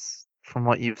suppose from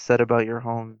what you've said about your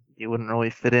home, you wouldn't really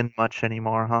fit in much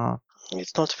anymore, huh?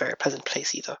 It's not a very pleasant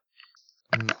place either.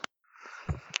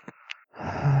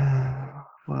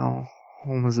 Well,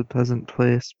 home is a pleasant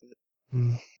place.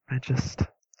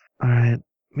 Alright,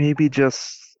 maybe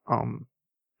just a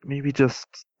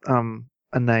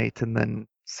night and then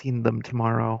seeing them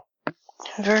tomorrow.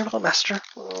 Very well, Master.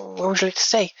 Where would you like to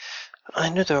stay? I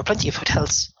know there are plenty of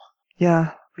hotels.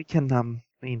 Yeah, we can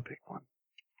pick one.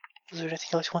 Is there anything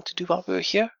else you want to do while we're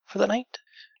here for the night?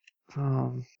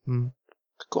 Hmm.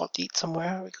 Could go out to eat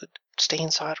somewhere. We could stay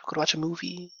inside. We could watch a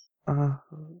movie.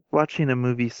 Watching a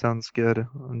movie sounds good.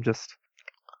 I'm just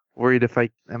worried if I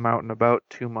am out and about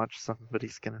too much,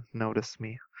 somebody's gonna notice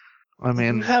me. I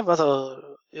mean, You have other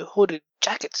hooded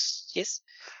jackets, yes?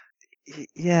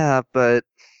 Yeah, but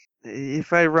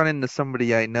if I run into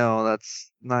somebody I know,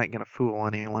 that's not gonna fool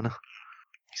anyone.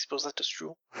 I suppose that is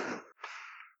true.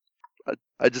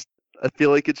 I just I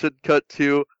feel like it should cut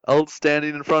to Eld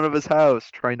standing in front of his house,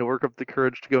 trying to work up the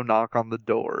courage to go knock on the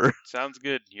door. Sounds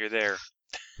good. You're there.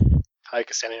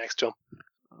 Hayek is standing next to him.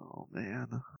 Oh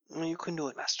man. You can do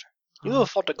it, Master. You have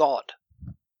fought a god.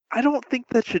 I don't think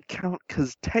that should count,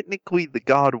 because technically the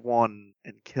god won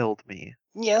and killed me.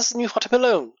 Yes, and you fought him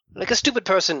alone, like a stupid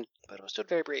person, but it was still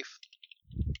very brave.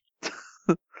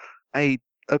 I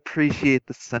appreciate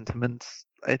the sentiment,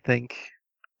 I think.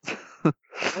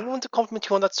 I want to compliment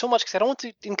you on that so much because I don't want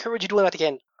to encourage you doing that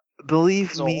again.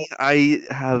 Believe So- me,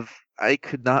 I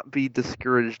could not be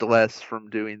discouraged less from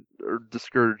doing, or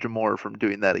discouraged more from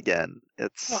doing that again.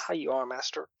 It's, I know how you are,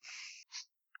 Master.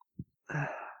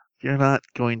 you're not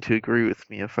going to agree with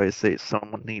me if I say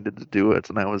someone needed to do it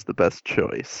and I was the best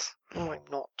choice. No, I'm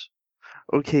not.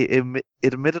 Okay,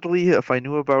 admittedly, if I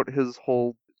knew about his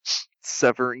whole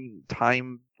severing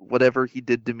time, whatever he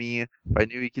did to me, if I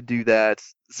knew he could do that,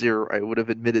 Zero, I would have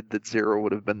admitted that Zero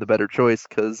would have been the better choice,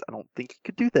 because I don't think he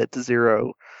could do that to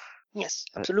Zero. Yes,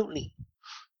 absolutely.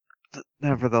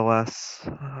 Nevertheless,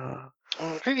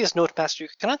 On a previous note, Master, you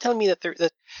cannot tell me that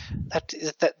if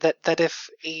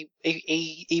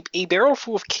a barrel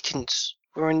full of kittens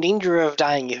were in danger of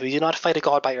dying if you did not fight a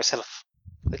god by yourself,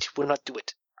 that you will not do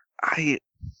it. I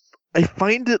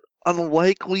find it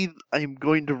unlikely I'm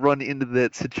going to run into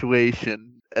that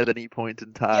situation at any point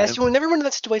in time. Yes, you will never run into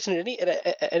that situation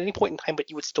at any point in time, but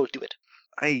you would still do it.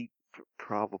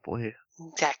 Probably.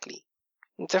 Exactly.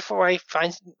 Therefore, I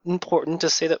find it important to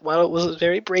say that while it was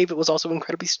very brave, it was also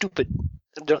incredibly stupid.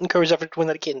 I don't encourage everyone doing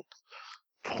that again.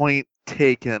 Point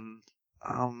taken.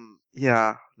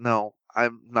 Yeah, no,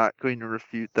 I'm not going to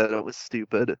refute that it was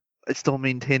stupid. I still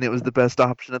maintain it was the best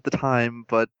option at the time,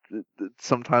 but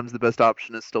sometimes the best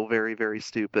option is still very, very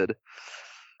stupid.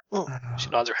 She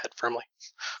nods her head firmly.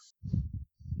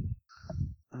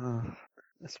 I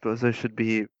suppose I should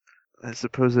be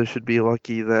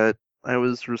lucky that I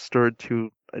was restored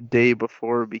to a day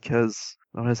before, because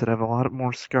otherwise I'd have a lot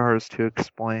more scars to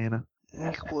explain.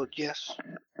 You would, yes.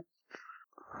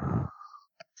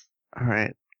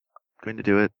 Alright, going to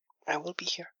do it. I will be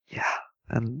here. Yeah,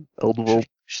 and Eld will.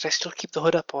 Should I still keep the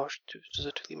hood up, or does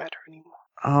it really matter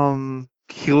anymore?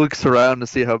 He looks around to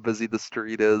see how busy the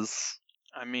street is.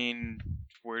 I mean,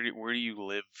 where do you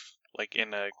live? Like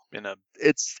in a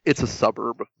It's a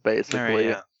suburb, basically. Alright,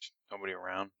 yeah. Nobody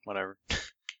around. Whatever.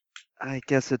 I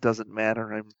guess it doesn't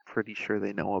matter. I'm pretty sure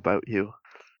they know about you.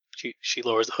 She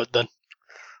lowers the hood then.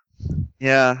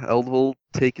 Yeah, Eld will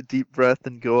take a deep breath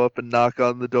and go up and knock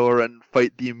on the door and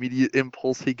fight the immediate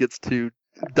impulse he gets to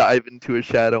dive into a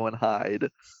shadow and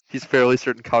hide. He's fairly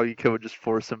certain Kagiko would just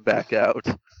force him back out.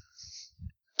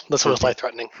 Unless it was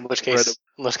life-threatening, in which case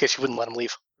she wouldn't let him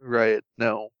leave. Right,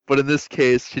 no. But in this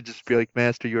case, she'd just be like,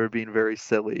 Master, you are being very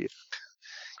silly.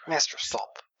 Master,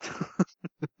 stop.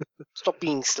 Stop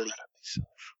being silly.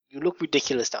 You look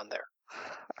ridiculous down there.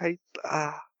 I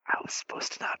was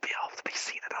supposed to not be able to be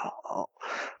seen at all.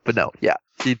 But no, yeah.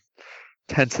 He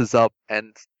tenses up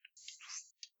and...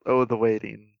 Oh, the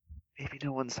waiting. Maybe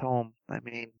no one's home. I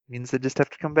mean, means they just have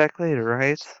to come back later,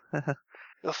 right?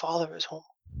 Your father is home.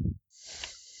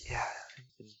 Yeah.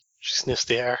 She sniffs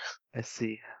the air. I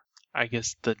see. I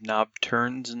guess the knob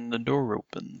turns and the door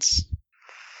opens.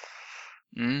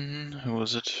 Who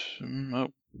was it?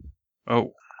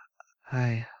 Oh.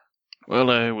 Hi. Well,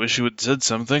 I wish you had said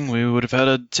something. We would have had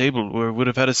a table, or would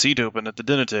have had a seat open at the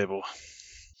dinner table.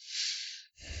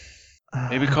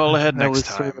 Maybe call ahead next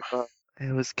time.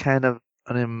 It was kind of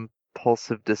an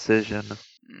impulsive decision.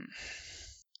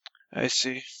 I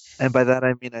see. And by that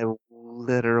I mean I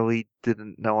literally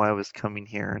didn't know I was coming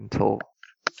here until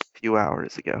a few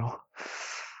hours ago.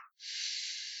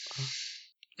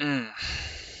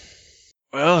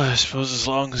 Well, I suppose as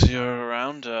long as you're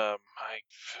around,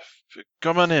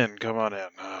 come on in.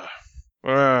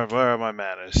 Where are my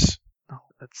manners? Oh,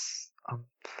 that's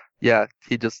yeah.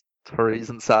 He just hurries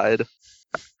inside.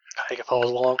 Hayek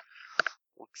follows along.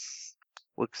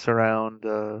 Looks around.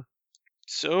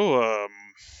 So,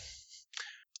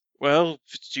 well,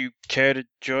 do you care to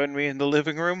join me in the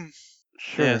living room?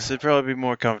 Sure. Yes, it'd probably be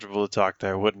more comfortable to talk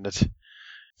there, wouldn't it?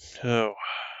 Oh.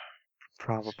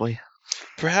 Probably.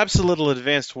 Perhaps a little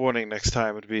advanced warning next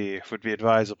time would be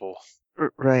advisable.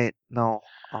 Right. No.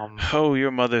 Oh,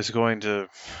 your mother's going to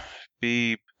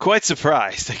be quite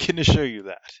surprised. I can assure you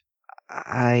that.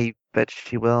 I bet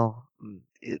she will.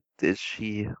 Is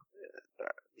she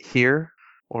here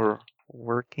or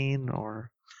working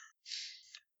or?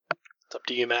 It's up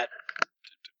to you, Matt.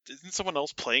 Isn't someone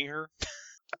else playing her?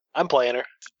 I'm playing her.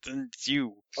 Then it's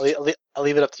you. I'll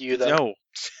leave it up to you, though. No.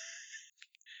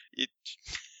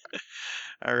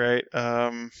 All right.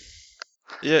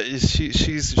 Yeah,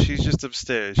 she's just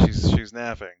upstairs. She's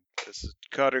napping. This has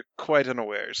caught her quite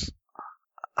unawares.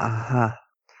 Uh-huh.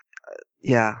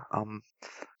 Yeah,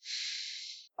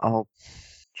 I'll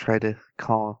try to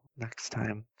call next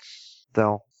time.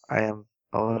 Though I am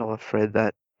a little afraid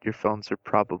that your phones are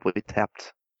probably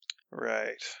tapped.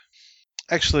 Right.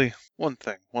 Actually, one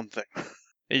thing.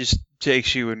 He just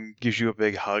takes you and gives you a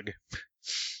big hug.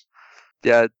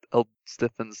 Yeah, El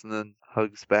stiffens and then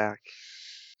hugs back.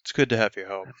 It's good to have you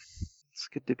home. It's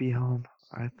good to be home.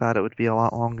 I thought it would be a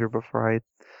lot longer before I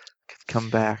could come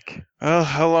back. Well,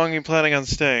 how long are you planning on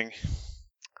staying?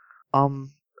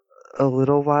 A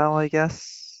little while, I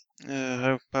guess.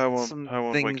 Yeah, I won't Some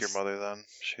wake your things- mother then.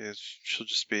 She'll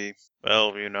just be,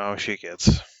 well, you know how she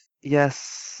gets.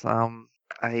 Yes,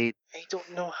 I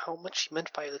don't know how much she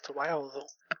meant by a little while, though.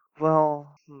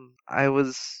 well, I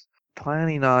was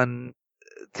planning on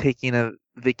taking a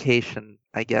vacation,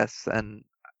 I guess, and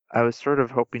I was sort of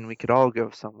hoping we could all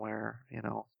go somewhere,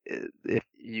 if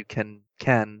you can.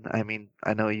 I mean,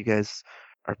 I know you guys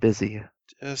are busy.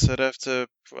 Yes, I'd have to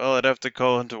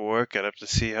call into work. I'd have to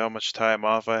see how much time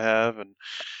off I have, and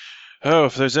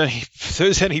if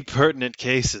there's any pertinent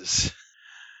cases.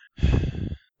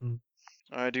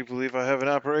 I do believe I have an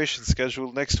operation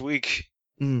scheduled next week.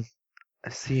 I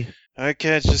see. I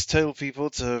can't just tell people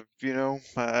to,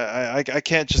 I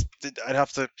can't just. I'd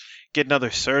have to get another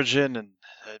surgeon, and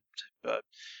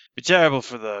be terrible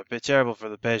for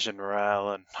the patient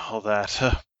morale and all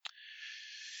that.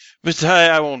 But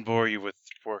I won't bore you with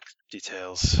work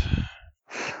details.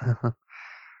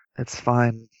 It's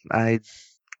fine. I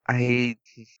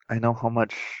know how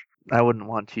much I wouldn't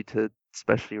want you to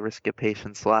especially risk a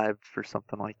patient's life for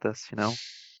something like this,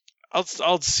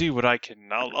 I'll see what I can.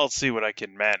 I'll see what I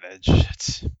can manage.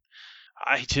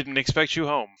 I didn't expect you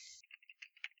home.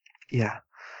 Yeah.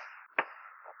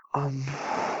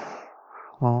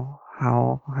 Well,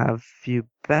 how have you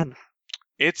been?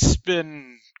 It's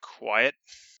been quiet.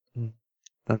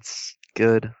 That's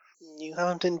good. You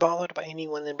haven't been bothered by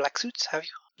anyone in black suits, have you?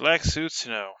 Black suits?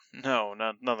 No,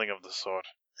 nothing of the sort.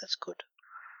 That's good.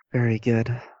 Very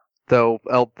good. Though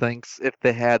Eld thinks if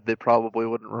they had, they probably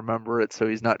wouldn't remember it, so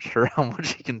he's not sure how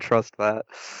much he can trust that.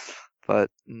 But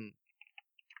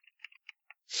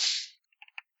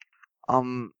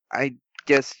I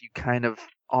guess you kind of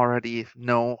already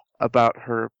know about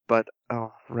her, but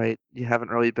oh right, you haven't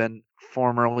really been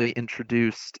formally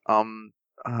introduced.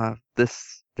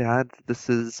 This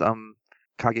is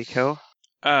Kageko.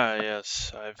 Ah,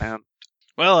 yes, Um,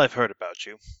 I've heard about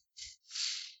you.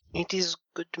 It is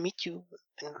good to meet you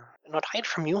and not hide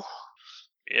from you.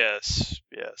 Yes.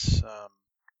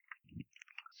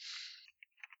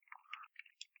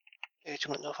 I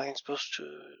don't know if I'm supposed to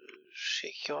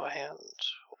shake your hand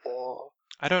or...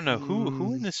 I don't know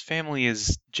who in this family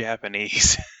is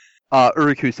Japanese.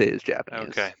 Urikuse is Japanese.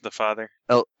 Okay, the father.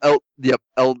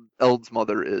 Eld's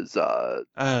mother is Yeah.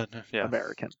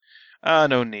 American.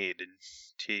 No need. And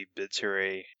he bids her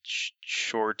a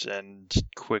short and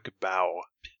quick bow.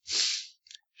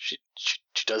 She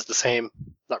does the same,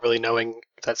 not really knowing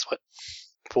if that's what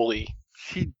fully...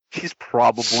 She's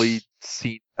probably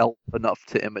seen Elf enough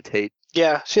to imitate.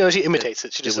 Yeah, she imitates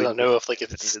it. She just doesn't know if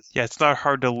it's... Yeah, it's not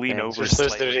hard to lean Yeah, over There's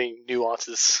slightly. any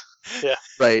nuances. Yeah.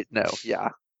 Right, no, yeah.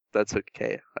 That's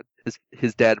okay.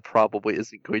 His dad probably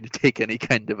isn't going to take any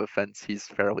kind of offense. He's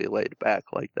fairly laid back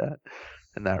like that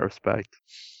in that respect.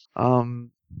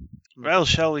 Well,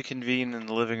 shall we convene in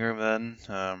the living room then?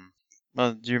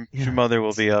 Well, your mother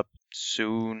will be up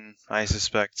soon, I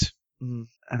suspect.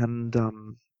 And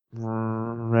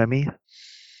Remy? I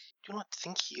do not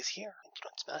think he is here. I do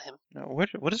not smell him. No,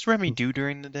 what does Remy do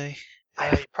during the day?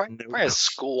 Probably at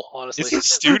school, honestly. Is he a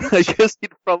student? I guess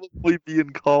he'd probably be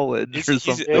in college or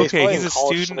something. Yeah, he's probably he's in a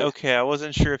college student. somewhere. Okay, I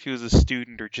wasn't sure if he was a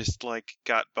student or just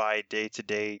got by day to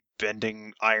day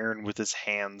bending iron with his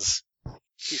hands.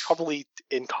 He's probably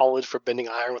in college for bending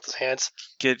iron with his hands.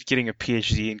 Getting a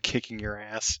PhD and kicking your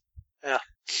ass. Yeah.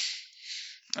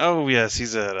 Oh yes,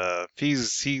 he's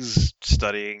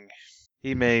studying.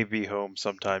 He may be home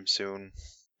sometime soon.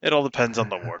 It all depends on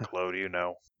the workload,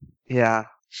 Yeah.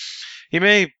 He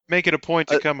may make it a point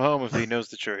to come home if he knows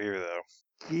that you're here, though.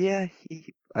 Yeah,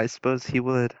 I suppose he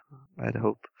would. I'd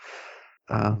hope.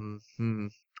 Can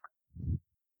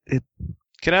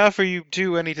I offer you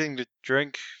two anything to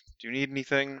drink? Do you need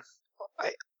anything?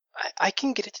 I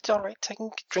can get it. It's all right. I can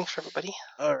get drinks for everybody.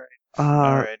 All right.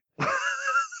 All right.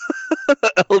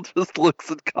 Elle just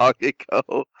looks at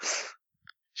Kageko.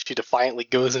 She defiantly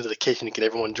goes into the kitchen to get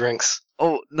everyone drinks.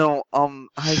 Oh, no,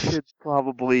 I should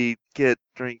probably get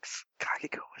drinks.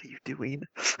 Kageko, what are you doing?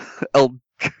 El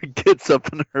gets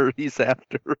up and hurries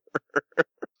after her.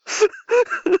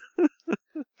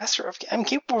 Master, I'm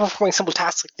capable of performing simple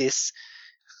tasks like this.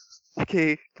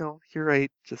 Okay, no, you're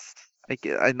right.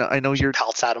 I know She you're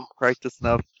pouts at him. practiced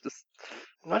enough.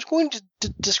 I'm not going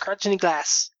to scratch any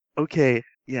glass. Okay,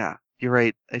 yeah, you're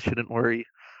right. I shouldn't worry.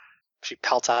 She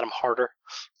pelts at him harder.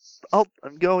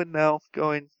 I'm going now.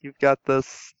 Going. You've got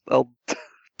this. El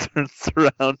turns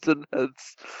around and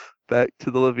heads back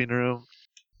to the living room.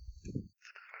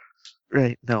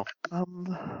 Right. No.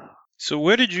 So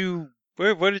where did you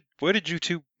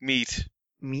two meet?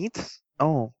 Meet?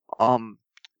 Oh.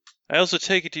 I also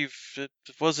take it you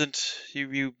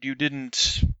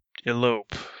didn't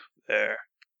elope there.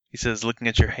 He says, looking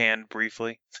at your hand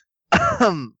briefly.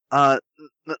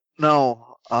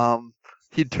 No.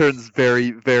 He turns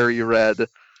very, very red.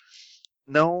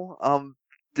 No.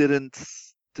 Did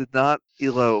not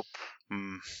elope.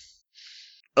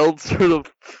 El sort of.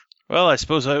 Well, I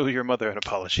suppose I owe your mother an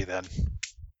apology then.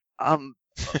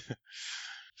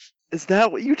 Is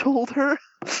that what you told her?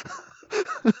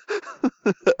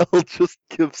 El just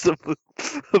gives him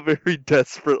a very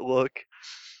desperate look.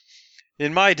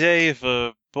 In my day, if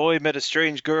a boy met a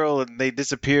strange girl and they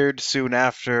disappeared soon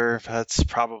after, that's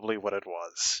probably what it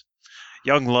was.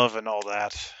 Young love and all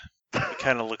that. He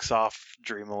kind of looks off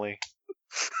dreamily.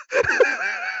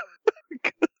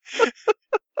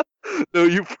 No,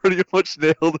 you pretty much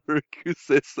nailed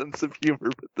Rikuse's sense of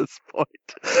humor at this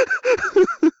point.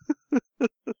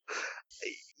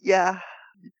 Yeah.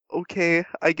 Okay,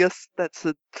 I guess that's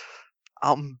it.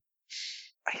 I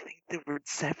think they were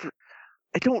separate.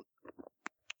 I don't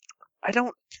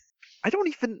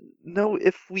even know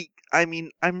if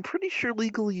I'm pretty sure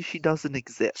legally she doesn't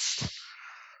exist.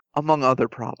 Among other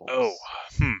problems. Oh,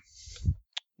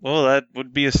 Well, that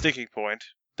would be a sticking point.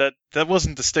 That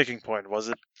wasn't the sticking point, was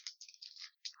it?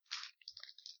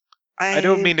 I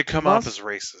don't mean to come off as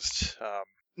racist.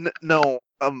 No.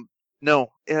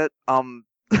 It,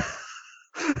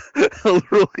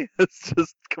 Elroy is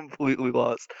just completely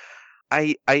lost.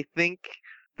 I think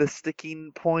the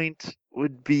sticking point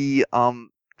would be,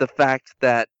 the fact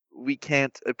that we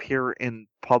can't appear in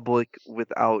public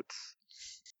without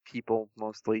people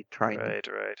mostly trying to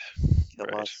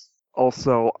kill us.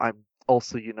 Also,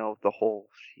 the whole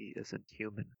she isn't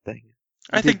human thing.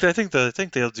 I think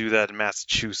they'll do that in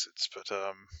Massachusetts, but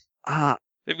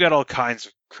they've got all kinds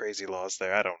of crazy laws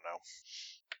there. I don't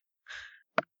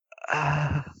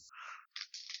know.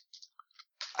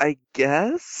 I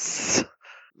guess.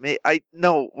 I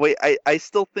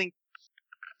still think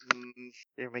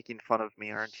you're making fun of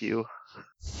me, aren't you?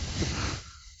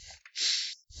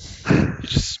 He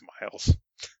just smiles.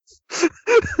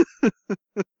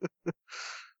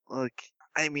 Look,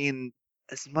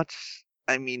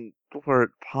 were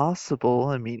it possible,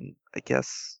 I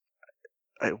guess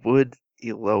I would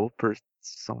elope or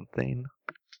something.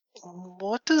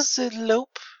 What does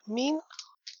elope mean?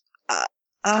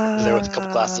 There with a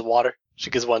couple glasses of water. She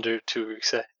gives one to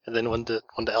Rikse, and then one to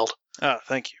Eld. Oh,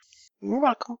 thank you. You're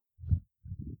welcome.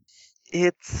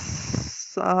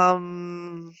 It's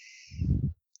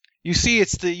You see,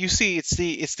 it's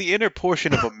the inner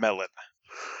portion of a melon.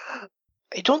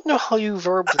 I don't know how you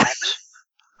verb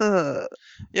that.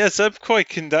 Yes, I'm quite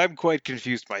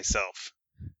confused myself.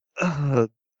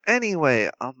 Anyway,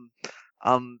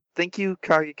 thank you,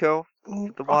 Kageko, for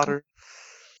the water.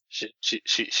 She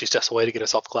steps away to get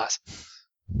herself a glass.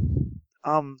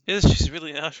 Yes, she's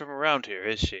really not from around here,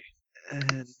 is she?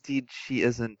 Indeed, she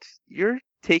isn't. You're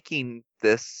taking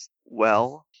this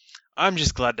well. I'm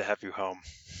just glad to have you home.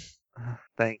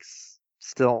 Thanks.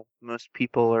 Still, most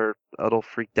people are a little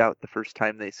freaked out the first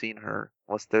time they seen her,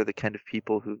 unless they're the kind of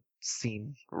people who've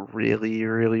seen really,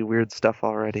 really weird stuff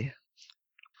already.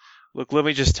 Look, let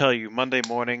me just tell you, Monday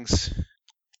mornings,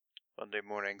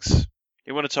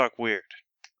 you want to talk weird.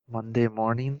 Monday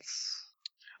mornings?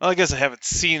 Well, I guess I haven't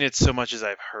seen it so much as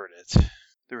I've heard it.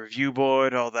 The review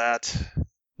board, all that.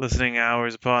 Listening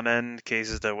hours upon end,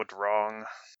 cases that went wrong.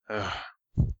 Ugh.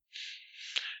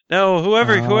 No,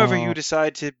 whoever you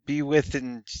decide to be with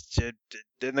in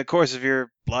the course of your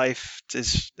life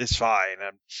is fine.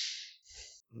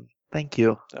 Thank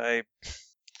you.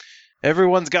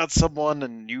 Everyone's got someone,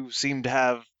 and you seem to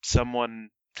have someone.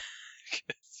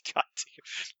 God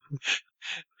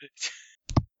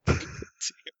damn.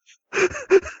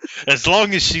 As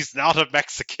long as she's not a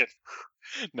Mexican.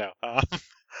 No.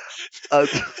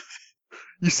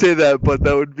 You say that, but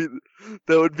that would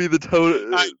be the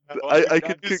tone. I know, I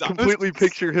could completely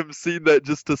picture him seeing that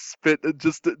just to spit,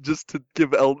 just to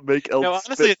give make Eld No, spit.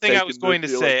 honestly, the thing I take was and going to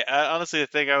be like, say, honestly, the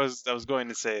thing I was going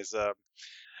to say is,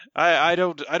 I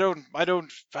don't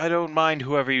mind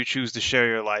whoever you choose to share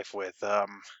your life with.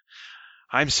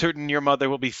 I'm certain your mother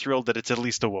will be thrilled that it's at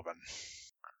least a woman.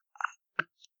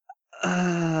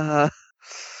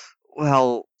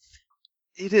 Well,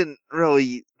 you didn't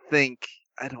really think.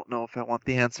 I don't know if I want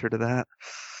the answer to that.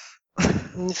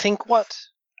 You think what?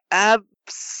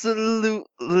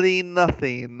 Absolutely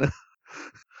nothing.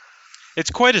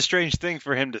 It's quite a strange thing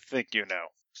for him to think, you know.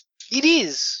 It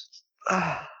is.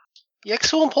 You act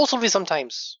so impulsively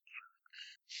sometimes.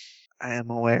 I am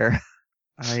aware.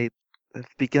 I have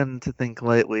begun to think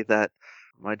lately that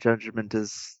my judgment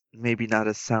is maybe not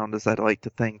as sound as I'd like to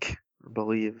think or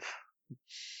believe.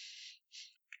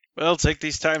 Well, take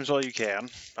these times while you can.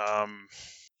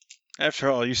 After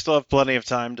all, you still have plenty of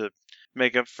time to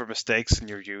make up for mistakes in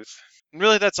your youth. And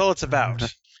really, that's all it's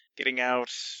about. Getting out,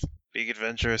 being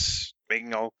adventurous,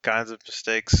 making all kinds of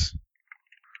mistakes.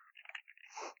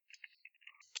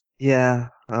 Yeah,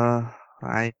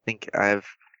 I think I've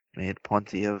made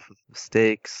plenty of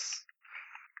mistakes.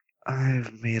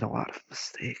 I've made a lot of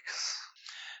mistakes.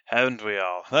 Haven't we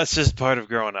all? That's just part of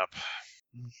growing up.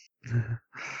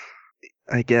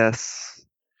 I guess.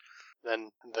 Then,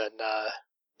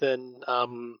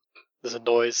 there's a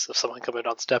noise of someone coming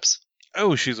down steps.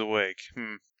 Oh, she's awake.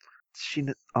 She,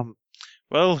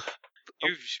 Well,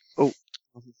 oh.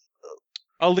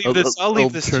 I'll leave this. I'll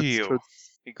leave this to turns you. towards-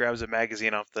 He grabs a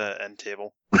magazine off the end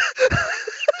table.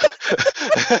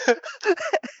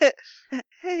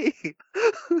 Hey.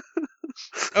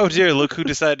 Oh dear! Look who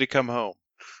decided to come home.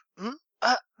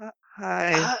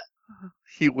 Hi.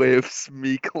 He waves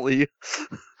meekly.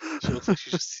 She looks like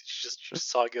she just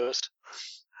saw a ghost.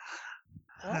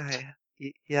 Hi.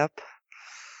 Yep.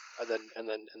 And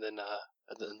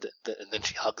then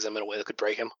she hugs him in a way that could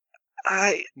break him.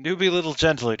 Do be a little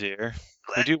gentler, dear.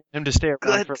 We do want him to stay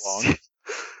around for long.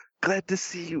 Glad to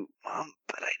see you, Mom,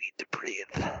 but I need to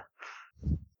breathe.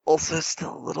 Also,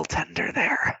 still a little tender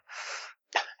there.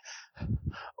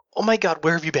 Oh my God,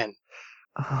 where have you been?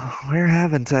 Where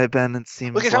haven't I been? It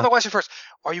seems. Okay, start the question first.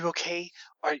 Are you okay?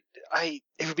 Have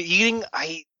you been eating?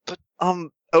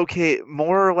 Okay,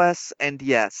 more or less, and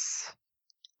yes.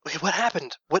 Okay, what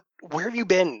happened? Where have you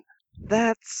been?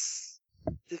 That's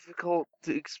difficult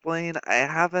to explain. I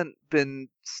haven't been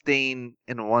staying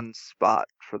in one spot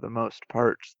for the most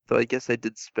part, though I guess I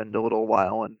did spend a little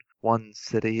while in one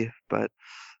city, but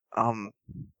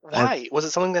why? Was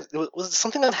it something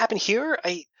that happened here?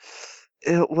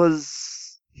 It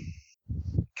was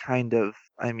kind of.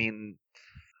 I mean,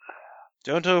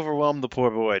 Don't overwhelm the poor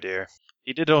boy, dear.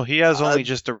 He has only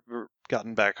just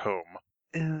gotten back home.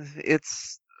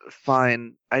 it's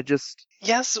fine. I just.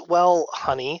 Yes, well,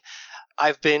 honey,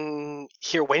 I've been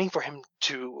here waiting for him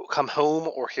to come home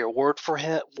or hear word from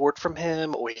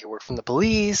him, or hear word from the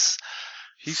police.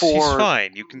 He's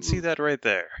fine. You can see that right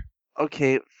there.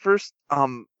 Okay, first,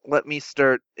 let me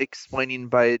start explaining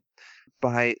by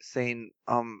saying,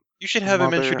 You should have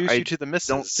Mother, him introduce I you to the missus.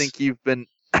 don't think you've been.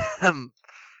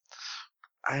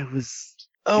 I was.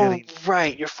 Oh,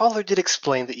 right. Your father did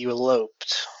explain that you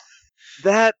eloped.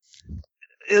 That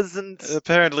isn't.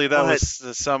 Apparently, that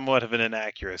was somewhat of an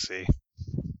inaccuracy.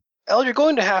 El, you're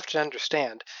going to have to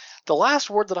understand. The last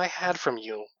word that I had from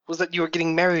you was that you were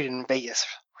getting married in Vegas,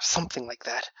 or something like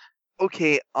that.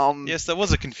 Okay, Yes, that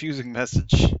was a confusing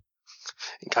message.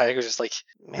 And Kayak was just like,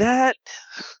 man, that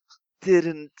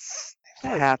didn't I've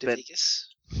never been to happen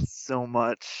Vegas. so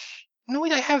much. No,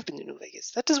 wait, I have been to New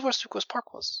Vegas. That is where Sucos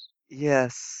Park was.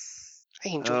 Yes. I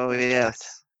enjoyed Oh, most of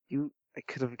yes. that. I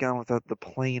could have gone without the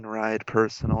plane ride,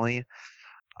 personally.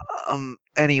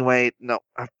 Anyway, no.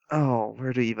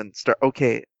 Where to even start?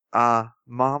 Okay,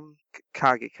 Mom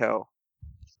Kageko.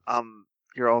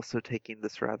 You're also taking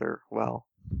this rather well.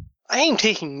 I ain't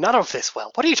taking none of this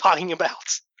well. What are you talking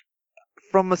about?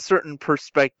 From a certain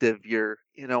perspective, you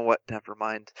know what, never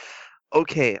mind.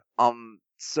 Okay,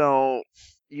 so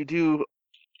you do.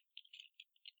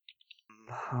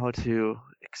 How to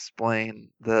explain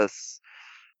this?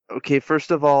 Okay,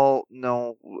 first of all,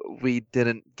 no, we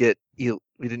didn't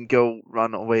go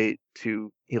run away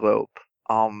to elope.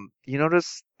 You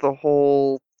notice the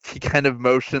whole he kind of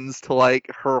motions to like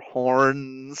her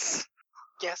horns.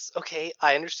 Yes, okay,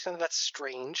 I understand that's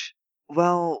strange.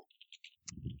 Well,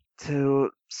 to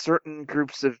certain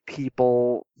groups of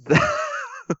people that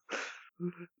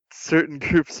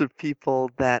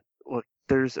look,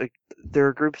 there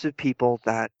are groups of people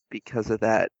that because of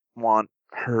that want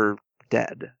her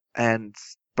dead, and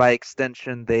by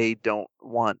extension, they don't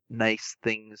want nice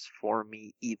things for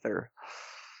me either.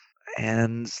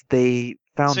 And they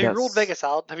found So you us. ruled Vegas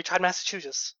out. Have you tried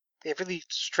Massachusetts? They have really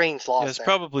strange laws Yes, there.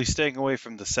 probably staying away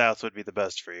from the south would be the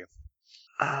best for you.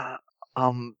 Uh,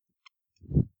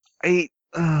 I.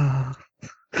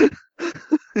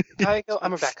 Kaigo,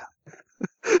 I'm Rebecca.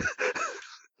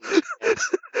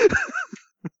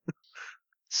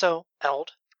 So,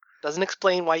 Eld, doesn't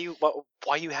explain why you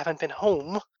haven't been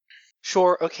home.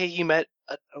 Sure, okay, you met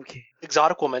an Okay.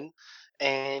 exotic woman,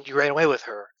 and you ran away with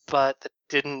her, but that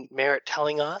didn't merit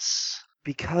telling us.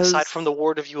 Because. Aside from the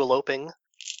word of you eloping.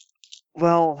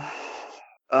 Well,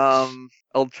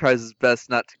 Eld tries his best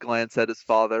not to glance at his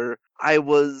father. I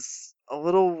was a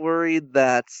little worried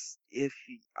that if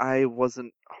I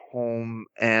wasn't home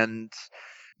and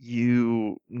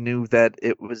you knew that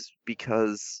it was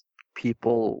because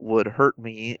people would hurt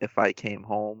me if I came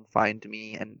home, find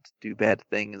me, and do bad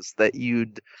things, that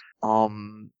you'd,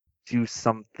 do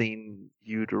something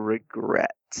you'd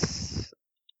regret.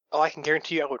 Oh, I can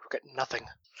guarantee you I would regret nothing.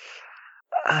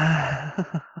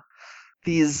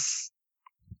 These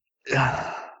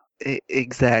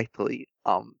exactly.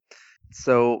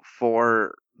 So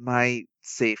for my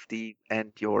safety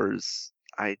and yours,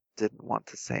 I didn't want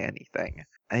to say anything.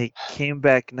 I came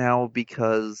back now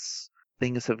because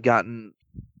things have gotten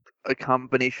a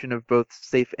combination of both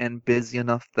safe and busy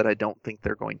enough that I don't think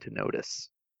they're going to notice.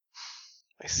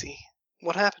 I see.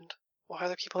 What happened? Why are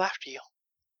there people after you?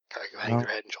 Kaigo hangs her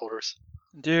head and shoulders.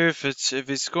 Dear, if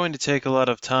it's going to take a lot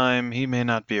of time, he may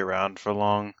not be around for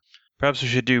long. Perhaps we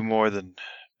should do more than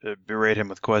berate him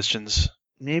with questions.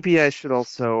 Maybe I should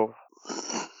also.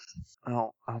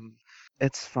 Oh,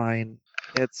 it's fine.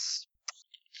 It's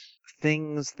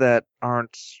things that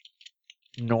aren't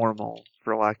normal,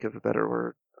 for lack of a better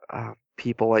word.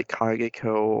 People like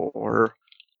Kageko or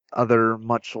other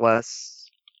much less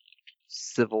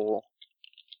civil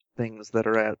things that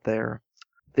are out there.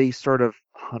 They sort of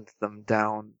hunt them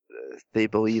down. They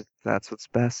believe that's what's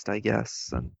best, I guess.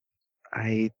 And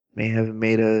I may have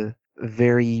made a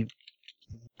very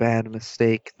bad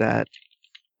mistake that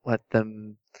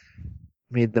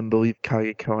made them believe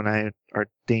Kageko and I are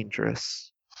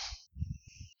dangerous.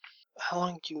 How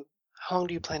long do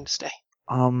you plan to stay?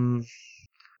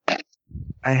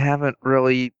 I haven't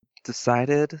really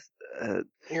decided.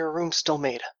 Your room's still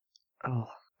made. Oh,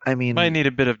 I mean, Might need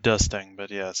a bit of dusting,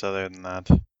 but yes, other than that.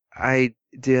 I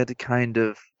did kind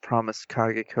of promise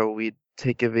Kageko we'd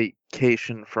take a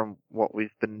vacation from what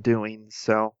we've been doing,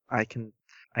 so I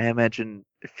imagine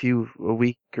a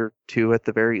week or two at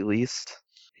the very least.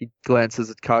 He glances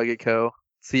at Kageko,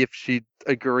 see if she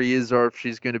agrees or if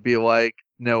she's going to be like,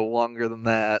 no longer than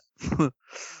that.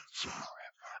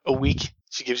 A week,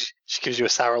 she gives you a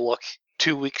sour look.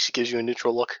 2 weeks, she gives you a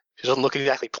neutral look. She doesn't look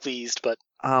exactly pleased, but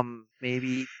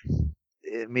maybe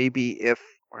if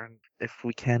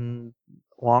we can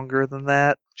longer than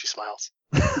that. she smiles.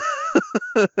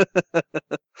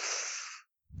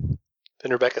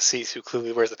 Then Rebecca sees who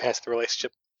clearly wears the pants in the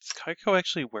relationship. Does Kaiko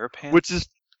actually wear pants? Which is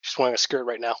She's wearing a skirt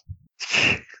right now.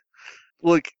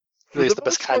 look. Really, For it's the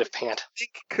best most kind part, of pant. I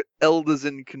think Elda's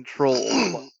in control.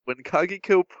 When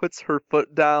Kageko puts her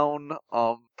foot down,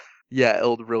 yeah,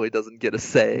 Eld really doesn't get a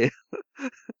say.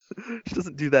 She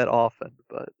doesn't do that often,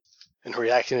 but And her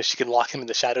reaction is she can lock him in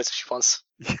the shadows if she wants.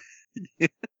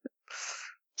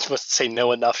 She must say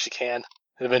no enough she can.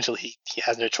 And eventually he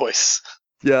has no choice.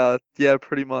 yeah,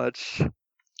 pretty much.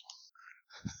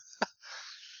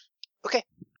 Okay.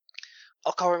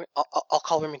 I'll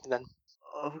call Remington then.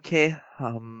 Okay,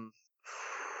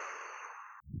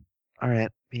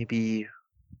 alright, maybe,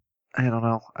 I don't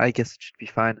know, I guess it should be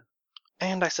fine.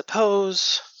 And I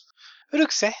suppose,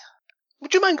 Urukse,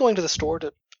 would you mind going to the store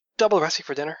to double rest you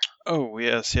for dinner? Oh,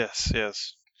 yes.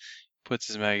 Puts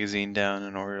his magazine down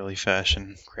in orderly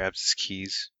fashion, grabs his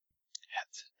keys,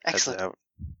 heads Excellent. out.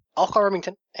 I'll call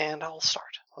Remington, and I'll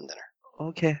start on dinner.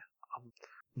 Okay.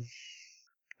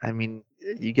 I mean,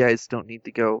 you guys don't need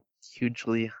to go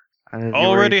hugely out of your way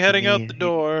Already for heading me. out the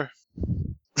door.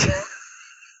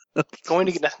 Going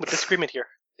to get nothing but disagreement here.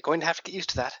 You're going to have to get used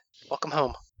to that. Welcome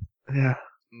home. Yeah,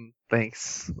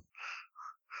 thanks.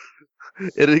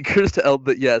 It occurs to Eld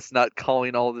that yes, not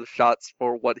calling all the shots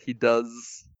for what he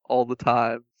does all the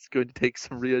time is going to take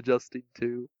some readjusting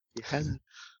too.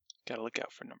 Gotta look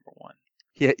out for number one.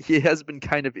 He has been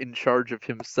kind of in charge of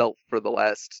himself for the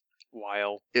last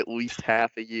While. at least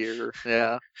half a year.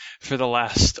 Yeah. For the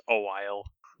last a while.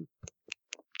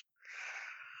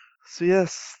 So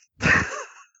yes,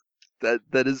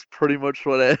 that is pretty much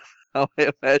how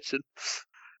I imagine.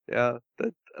 Yeah,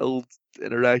 that Eld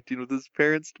interacting with his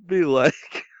parents to be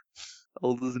like.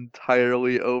 Eld is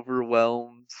entirely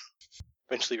overwhelmed.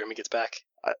 Eventually, Remy gets back.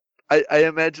 I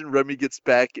imagine Remy gets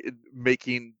back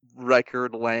making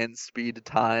record land speed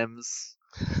times.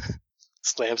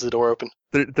 Slams the door open.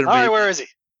 There All right, may where is he?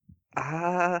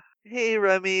 Hey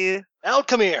Remy. Eld,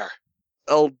 come here.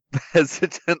 Eld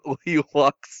hesitantly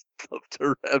walks up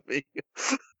to Remy.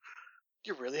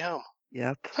 You're really home.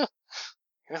 Yep.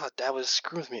 I thought Dad was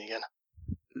screwing with me again.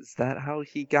 Is that how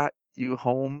he got you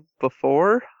home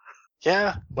before?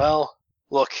 Yeah, well,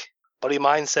 look, buddy of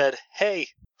mine said, hey,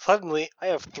 suddenly I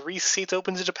have 3 seats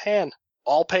open to Japan,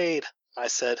 all paid. I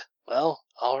said, well,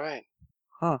 all right.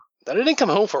 Huh. Then I didn't come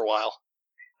home for a while.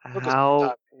 Look,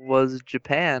 How was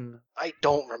Japan? I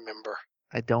don't remember.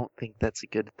 I don't think that's a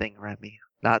good thing, Remy.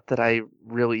 Not that I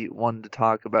really wanted to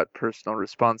talk about personal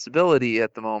responsibility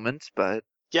at the moment, but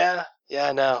Yeah,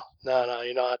 no,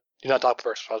 you're not talking about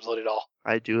responsibility at all.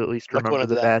 I do at least I'm not going remember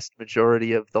into the that. vast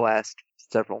majority of the last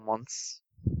several months.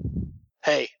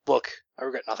 Hey, look, I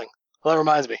regret nothing. Well, that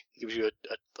reminds me, he gives you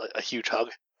a huge hug.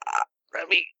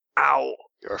 Remy, ow.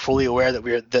 You're fully aware that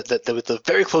we're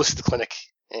very close to the clinic,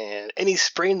 and any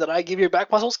sprain that I give your back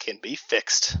muscles can be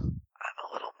fixed. I'm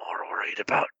a little more worried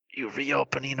about you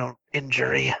reopening an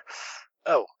injury.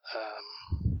 Oh,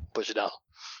 push it down.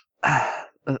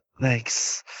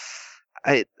 Thanks.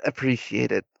 I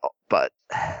appreciate it, but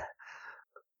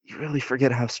you really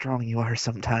forget how strong you are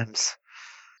sometimes.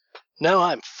 No,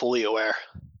 I'm fully aware.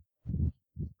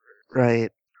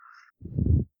 Right.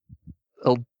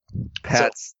 Eld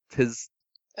pats his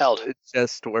Eld,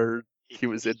 chest where he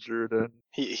was injured and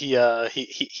he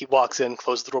walks in,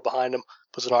 closes the door behind him,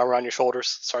 puts an arm around your shoulders,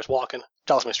 starts walking.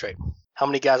 Tell us me straight. How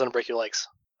many guys want to break your legs?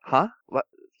 Huh? What?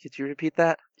 Could you repeat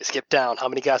that? You skip down. How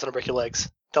many guys want to break your legs?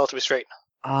 Tell us to me straight.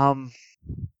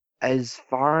 As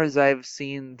far as I've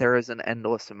seen, there is an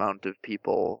endless amount of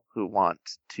people who want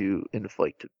to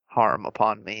inflict harm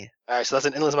upon me. Alright, so that's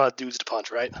an endless amount of dudes to punch,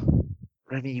 right?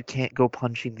 Remy, you can't go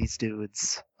punching these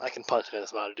dudes. I can punch an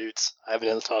endless amount of dudes. I have an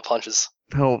endless amount of punches.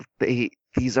 No,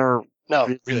 these are No,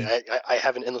 really- really, I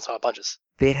have an endless amount of punches.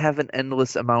 they have an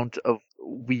endless amount of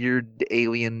weird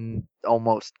alien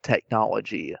almost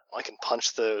technology. I can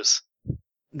punch those.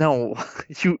 No,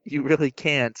 you really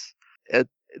can't.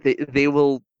 They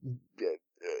will,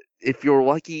 if you're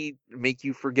lucky, make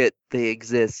you forget they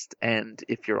exist, and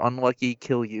if you're unlucky,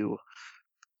 kill you.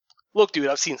 Look, dude,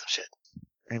 I've seen some shit.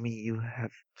 Remy, you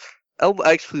have. El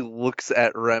actually looks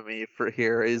at Remy for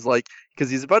here. He's like, because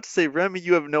he's about to say, Remy,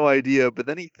 you have no idea, but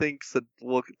then he thinks to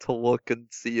look and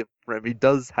see if Remy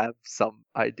does have some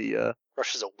idea.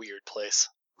 Russia's a weird place.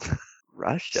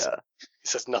 Russia? He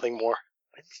says nothing more.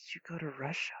 When did you go to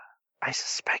Russia? I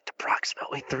suspect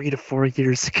approximately 3 to 4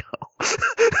 years ago.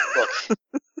 Look,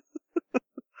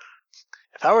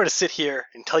 if I were to sit here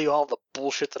and tell you all the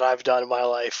bullshit that I've done in my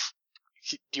life,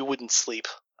 you wouldn't sleep.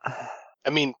 I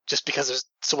mean, just because there's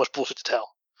so much bullshit to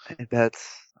tell. That's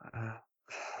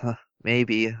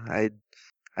maybe. I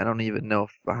don't even know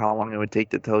how long it would take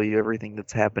to tell you everything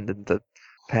that's happened in the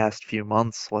past few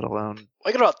months, let alone.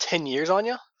 I got about 10 years on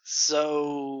you,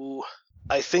 so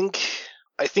I think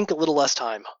a little less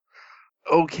time.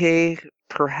 Okay,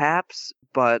 perhaps,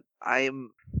 but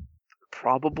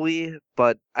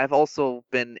but I've also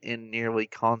been in nearly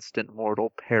constant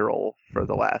mortal peril for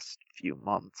the last few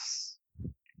months.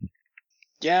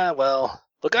 Yeah, well,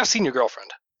 look, I've seen your girlfriend.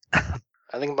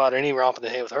 I think about any romp in the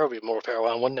hay with her would be more fair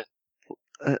one, wouldn't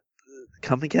it?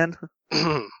 Come again?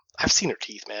 I've seen her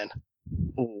teeth, man.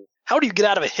 Oh, How do you get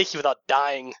out of a hickey without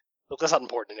dying? Look, that's not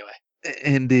important anyway.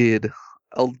 indeed.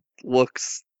 Eld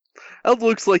looks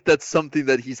like that's something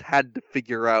that he's had to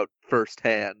figure out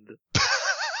firsthand.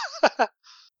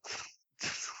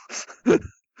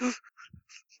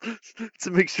 It's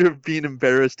a mixture of being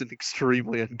embarrassed and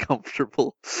extremely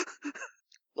uncomfortable.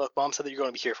 Look, Mom said that you're going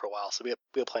to be here for a while, so we have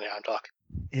plenty of time to talk.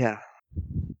 Yeah.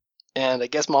 And I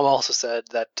guess Mom also said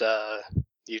that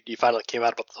you finally came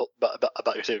out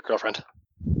about your secret girlfriend.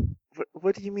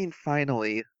 What do you mean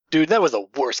finally? Dude, that was the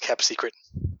worst kept secret.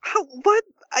 How? What?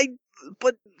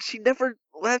 But she never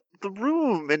left the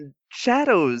room, and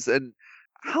shadows, and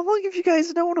how long have you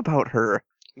guys known about her?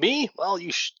 Me? Well,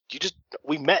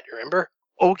 we met, remember?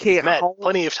 Okay, Met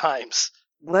plenty of times.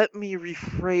 Let me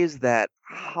rephrase that.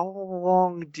 How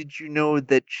long did you know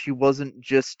that she wasn't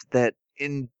just that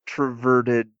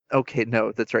introverted? Okay,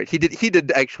 no, that's right. He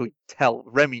did actually tell.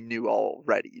 Remy knew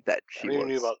already that she was. Remy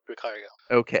knew about Ricardo.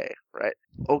 Okay, right.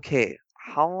 Okay,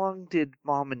 how long did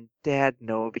Mom and Dad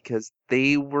know? Because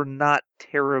they were not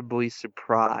terribly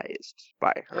surprised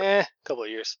by her. A couple of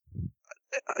years.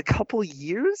 A couple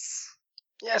years?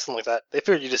 Yeah, something like that. They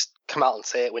figured you just come out and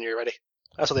say it when you're ready.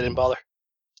 That's why they didn't bother.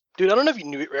 Dude, I don't know if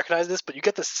you recognize this, but you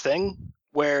get this thing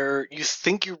where you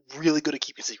think you're really good at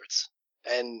keeping secrets,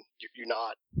 and you're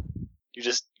not. You're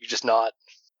just not.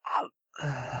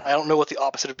 I don't know what the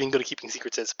opposite of being good at keeping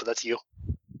secrets is, but that's you.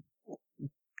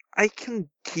 I can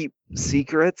keep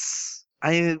secrets.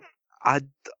 I'm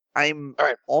All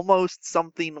right. almost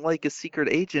something like a secret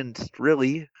agent,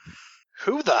 really.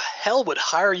 Who the hell would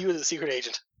hire you as a secret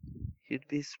agent? You'd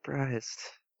be surprised.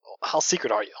 How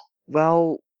secret are you?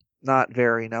 Well, not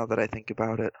very now that I think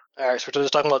about it. All right, so we're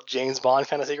just talking about James Bond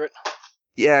kind of secret.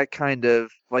 Yeah, kind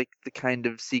of. Like the kind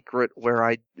of secret where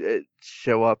I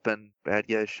show up and bad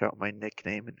guys shout my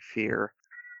nickname in fear.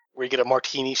 Where you get a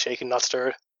martini shaken, not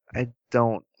stirred. I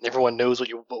don't. And everyone knows what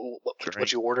you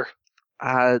order.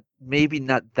 Maybe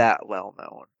not that well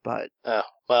known, but Oh,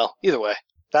 well, either way,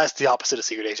 that's the opposite of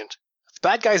secret agent. If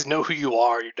bad guys know who you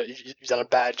are, you've done a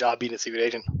bad job being a secret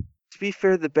agent. to be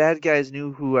fair, the bad guys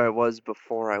knew who I was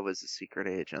before I was a secret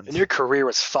agent. And your career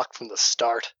was fucked from the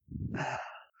start.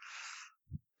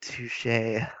 Touche.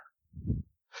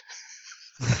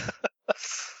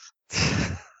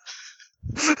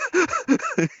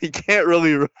 You can't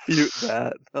really refute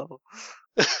that, no.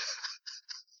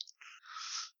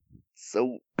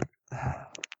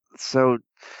 So,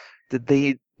 did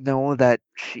they know that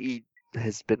she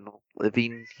has been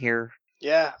living here?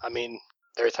 Yeah, I mean,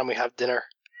 every time we have dinner,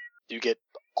 you get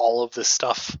all of this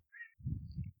stuff.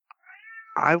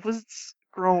 I was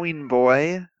growing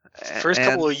boy. First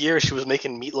couple of years, she was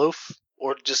making meatloaf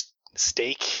or just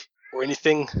steak or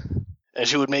anything, and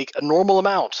she would make a normal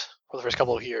amount for the first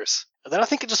couple of years. And then I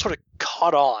think it just sort of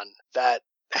caught on that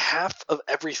half of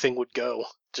everything would go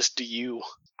just to you.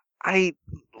 And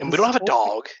we don't have a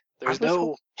dog. There's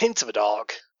no hints of a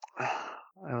dog.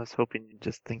 I was hoping you'd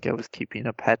just think I was keeping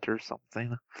a pet or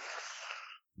something.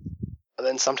 And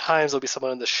then sometimes there'll be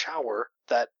someone in the shower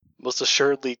that most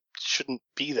assuredly shouldn't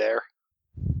be there.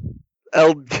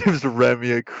 Elle gives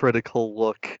Remy a critical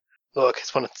look. Look,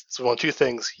 it's one of two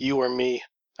things, you or me.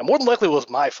 And more than likely it was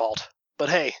my fault. But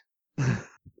hey.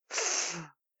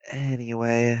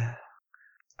 Anyway,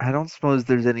 I don't suppose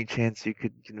there's any chance you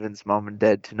could convince Mom and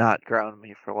Dad to not ground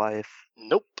me for life.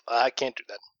 Nope, I can't do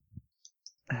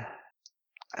that.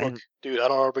 Look, dude, I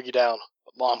don't want to bring you down,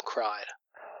 but Mom cried.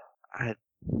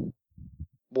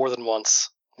 More than once.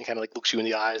 He kind of like looks you in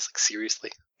the eyes, like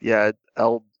seriously. Yeah,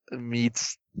 Elle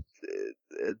meets,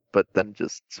 but then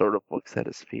just sort of looks at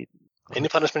his feet. Any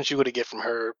punishment you would get from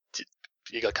her,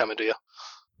 you got coming to you.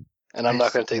 And I'm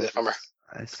not going to take that from her.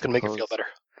 It's going to make her feel better.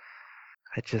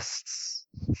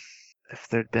 If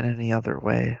there'd been any other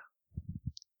way.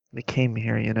 They came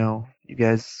here, you know. You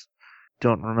guys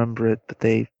don't remember it, but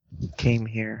they came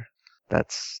here.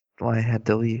 That's why I had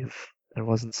to leave. It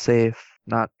wasn't safe.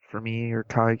 Not for me or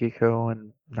Kageko,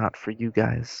 and not for you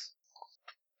guys.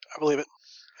 I believe it.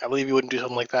 I believe you wouldn't do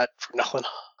something like that for nothing.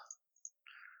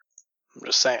 I'm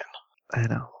just saying. I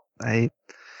know. I'm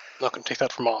not going to take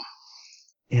that from Mom.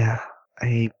 Yeah,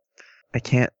 I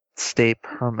can't stay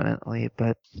permanently,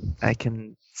 but I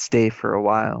can stay for a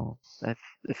while. A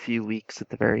few weeks at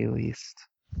the very least.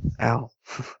 Ow.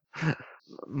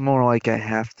 More like I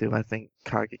have to. I think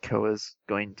Kageko is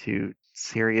going to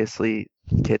seriously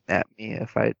kidnap me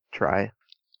if I try.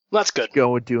 That's good.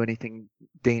 Go and do anything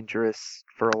dangerous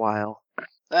for a while.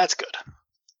 That's good.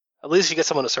 At least you get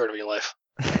someone assertive in your life.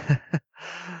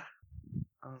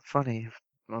 Funny.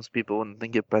 Most people wouldn't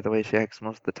think it by the way she acts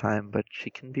most of the time, but she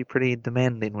can be pretty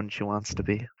demanding when she wants to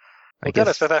be. I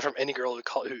gotta expect that from any girl who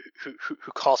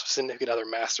calls her significant other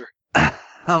master.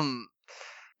 I'm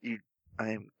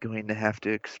going to have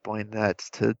to explain that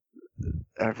to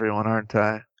everyone, aren't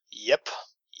I? Yep,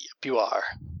 you are.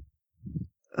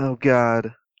 Oh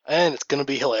God. And it's gonna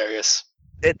be hilarious.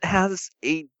 It has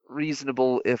a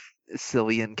reasonable, if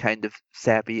silly and kind of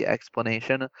sappy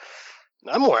explanation.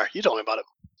 I'm aware. You told me about it.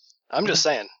 I'm just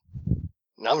saying.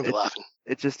 I'm gonna be laughing.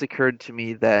 It just occurred to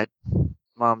me that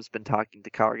Mom's been talking to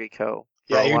Kageko.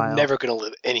 Yeah, you're never gonna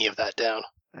live any of that down.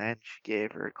 And she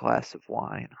gave her a glass of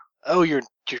wine. Oh, you're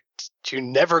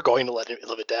never going to let him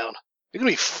live it down. You're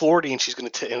gonna be 40, and she's gonna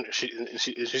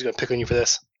she's gonna pick on you for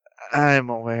this. I'm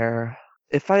aware.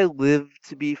 If I live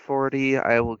to be 40,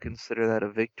 I will consider that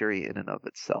a victory in and of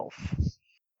itself.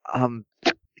 Do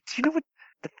you know what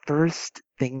the first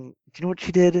thing? Do you know what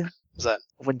she did? What's that?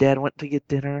 When Dad went to get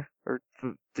dinner or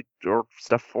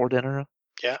stuff for dinner?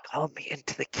 Yeah. She called me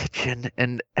into the kitchen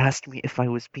and asked me if I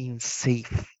was being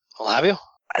safe. Well, have you?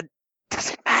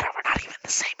 Doesn't matter. We're not even the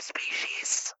same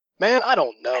species. Man, I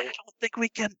don't know. I don't think we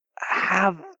can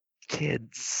have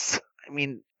kids. I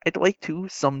mean, I'd like to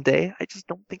someday. I just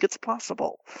don't think it's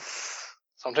possible.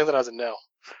 Something that I doesn't know.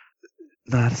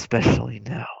 Not especially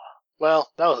now.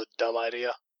 Well, that was a dumb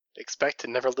idea. Expect to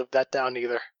never live that down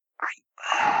either.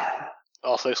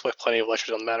 Also, expect plenty of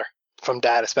lectures on the matter. From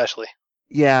Dad, especially.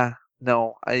 Yeah,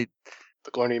 no, They're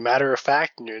going to be matter of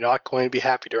fact, and you're not going to be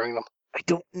happy during them. I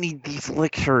don't need these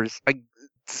lectures. I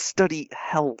study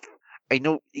health. I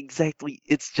know exactly.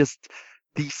 It's just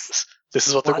these. This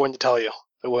is what they're What? going to tell you.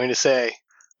 They're going to say,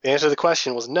 the answer to the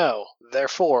question was no,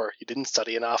 therefore, you didn't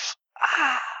study enough.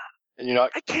 And you're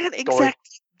not I can't going-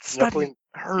 exactly study going-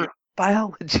 her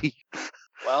biology.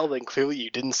 Well, then clearly you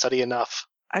didn't study enough.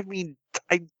 I mean,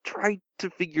 I tried to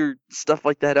figure stuff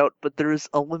like that out, but there is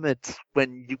a limit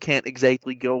when you can't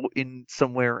exactly go in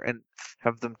somewhere and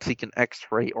have them take an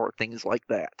X-ray or things like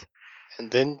that.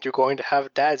 And then you're going to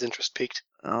have Dad's interest piqued.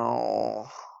 Oh,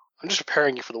 I'm just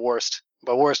preparing you for the worst.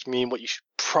 By worst, I mean what you should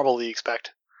probably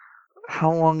expect.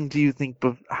 how long do you think?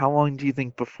 How long do you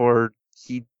think before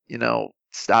he,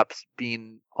 stops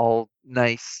being all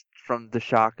nice from the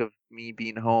shock of me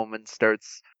being home and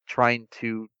starts trying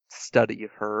to study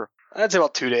her? I'd say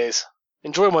about 2 days.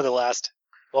 Enjoy them while they last.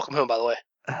 Welcome home, by the way.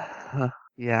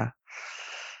 Yeah.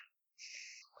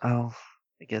 Oh,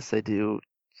 I guess I do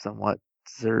somewhat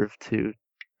deserve to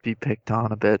be picked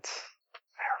on a bit.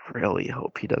 I really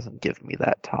hope he doesn't give me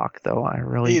that talk, though. I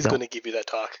really He's don't. going to give you that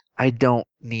talk. I don't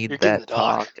need You're getting that the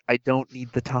talk. talk. I don't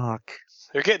need the talk.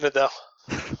 You're getting it, though.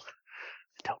 I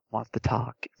don't want the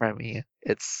talk, Remy.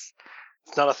 It's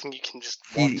It's not a thing you can just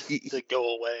want to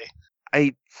go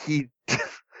away.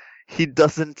 he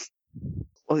doesn't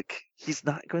he's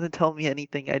not going to tell me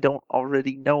anything I don't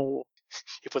already know.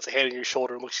 He puts a hand on your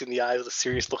shoulder and looks you in the eyes with a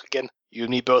serious look again. You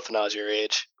and me both when I was your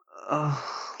age.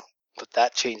 But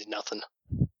that changed nothing.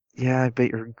 Yeah, I bet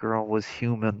your girl was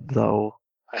human, though.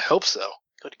 I hope so.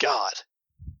 Good God.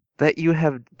 That you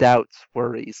have doubts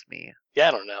worries me. Yeah,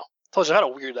 I don't know. Told you I had a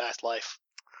weird ass life.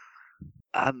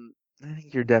 I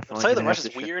think you're I'll definitely tell you the gonna rest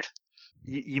have is to weird.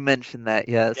 You mentioned that,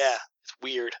 yes. Yeah, it's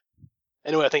weird.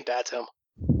 Anyway, I think Dad's home.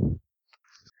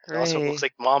 Also, it looks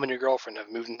like Mom and your girlfriend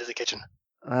have moved into the kitchen.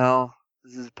 Well,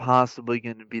 this is possibly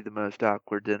going to be the most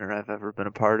awkward dinner I've ever been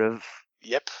a part of.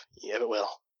 Yep, it will.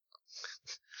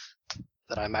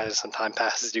 Then I imagine some time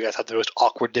passes, you guys have the most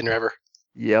awkward dinner ever.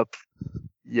 Yep,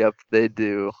 they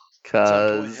do. At some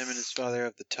point, Cause him and his father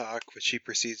have the talk, which he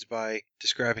proceeds by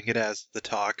describing it as the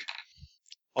talk.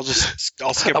 I'll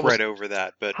skip right over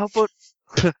that, but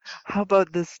how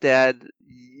about this, Dad?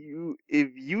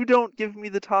 If you don't give me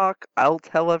the talk, I'll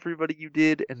tell everybody you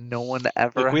did, and no one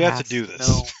ever. Look, we have to has do this.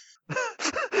 know.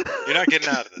 You're not getting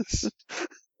out of this.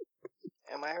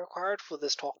 Am I required for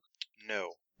this talk?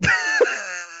 No.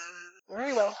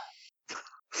 Very well.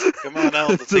 Come on,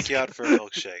 Ellen, we'll take you out for a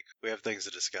milkshake. We have things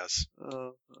to discuss.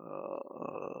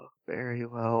 Very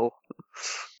well.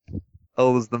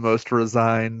 Elle was the most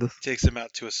resigned. Takes him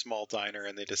out to a small diner,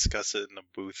 and they discuss it in a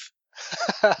booth.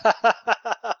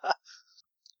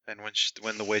 And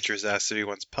when the waitress asks if he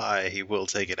wants pie, he will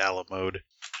take it a la mode.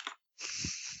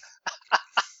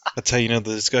 That's how you know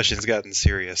the discussion's gotten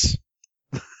serious.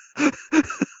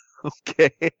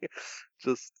 Okay.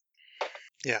 Just.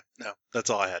 Yeah, no, that's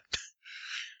all I had.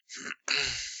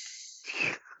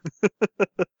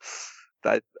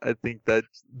 I think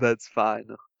that's fine.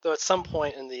 Though at some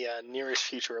point in the nearest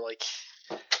future, like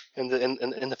in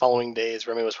the following days,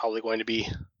 Remy was probably going to be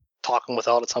talking with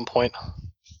Elle at some point.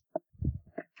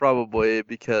 Probably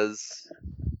because.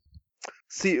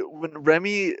 See, when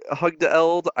Remy hugged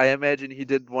Eld, I imagine he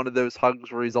did one of those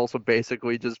hugs where he's also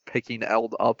basically just picking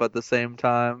Eld up at the same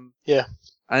time. Yeah.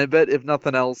 I bet if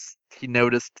nothing else, he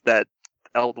noticed that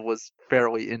Eld was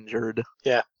fairly injured.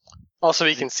 Yeah. Also,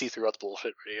 he can see throughout the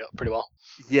bullshit pretty well.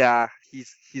 Yeah,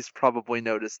 he's probably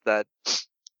noticed that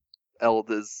Eld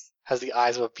has the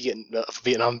eyes of a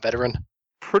Vietnam veteran.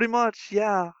 Pretty much,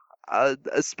 yeah.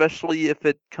 Especially if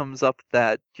it comes up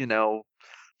that,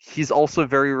 he's also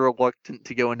very reluctant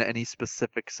to go into any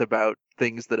specifics about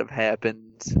things that have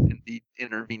happened in the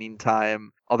intervening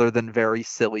time, other than very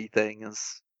silly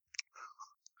things.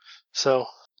 So,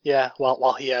 yeah,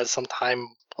 while he has some time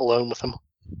alone with him,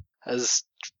 as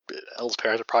Elle's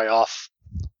parents are probably off.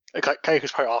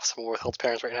 Kayuku's probably off somewhere with Elle's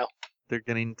parents right now. They're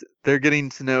getting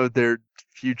to know their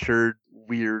future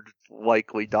weird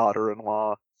likely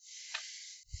daughter-in-law.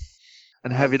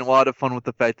 And having a lot of fun with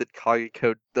the fact that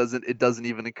Kageko doesn't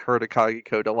even occur to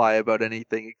Kageko to lie about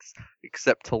anything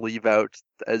except to leave out,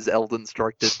 as Eld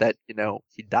instructed, that,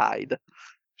 he died.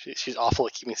 She's awful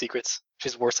at keeping secrets.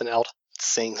 She's worse than Eld.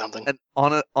 Saying something. And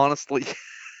honestly,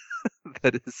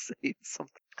 that is saying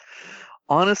something.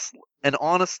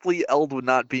 Honestly, Eld would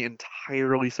not be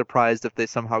entirely surprised if they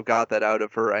somehow got that out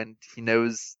of her, and he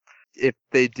knows if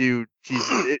they do,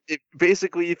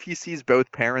 basically if he sees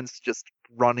both parents just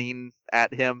running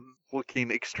at him,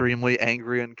 looking extremely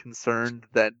angry and concerned,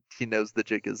 then he knows the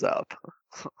jig is up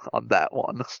on that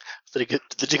one. The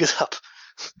jig is up.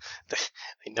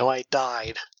 They know I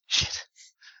died. Shit.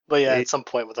 But yeah, at some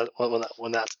point when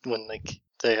like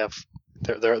they're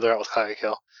out with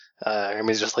Kageko,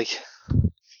 Hermes just like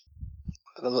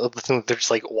they're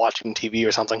just like watching TV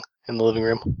or something in the living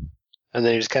room, and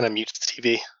then he just kind of mutes the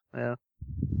TV. Yeah.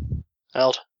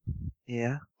 Eld,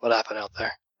 Yeah. what happened out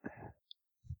there?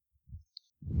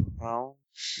 Well,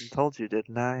 I told you,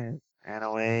 didn't I? I ran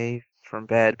away from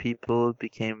bad people,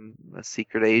 became a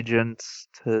secret agent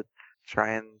to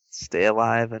try and stay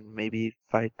alive and maybe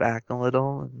fight back a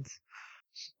little, and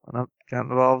got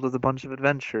involved with a bunch of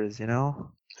adventures, you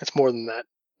know? It's more than that,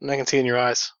 and I can see in your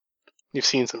eyes. You've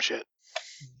seen some shit.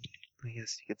 I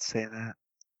guess you could say that.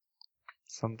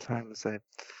 Sometimes You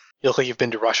look like you've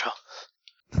been to Russia.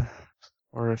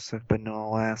 Worse, I've been to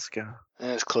Alaska.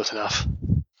 It's close enough.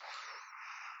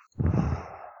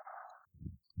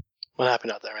 What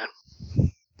happened out there,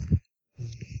 man?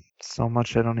 So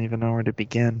much I don't even know where to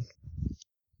begin.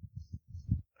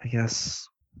 I guess,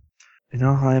 you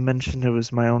know how I mentioned it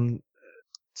was my own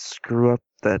screw up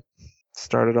that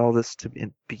started all this to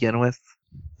begin with?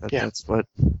 Yeah. That's what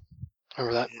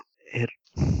Remember that?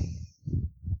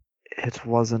 it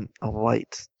wasn't a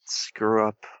light screw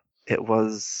up. It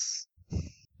was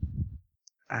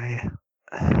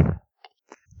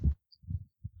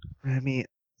Remy,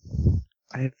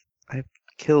 I've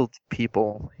killed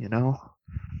people, you know?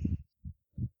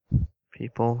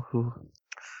 People who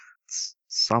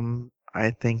some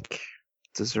I think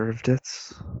deserved it,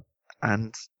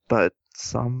 but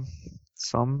some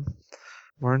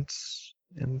weren't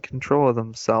in control of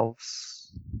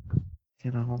themselves.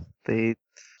 You know,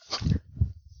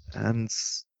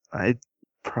 I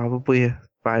probably, if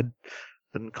I'd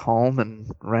been calm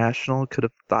and rational, could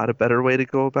have thought a better way to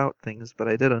go about things, but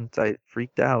I didn't. I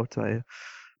freaked out. I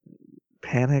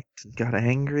panicked and got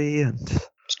angry and...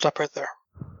 Stop right there.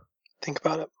 Think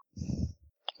about it.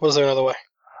 Was there another way?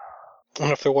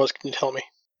 And if there was, can you tell me?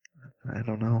 I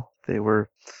don't know. They were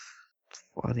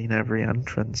flooding every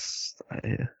entrance.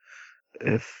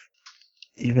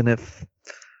 Even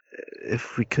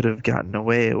if we could have gotten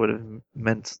away, it would have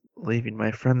meant leaving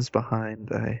my friends behind.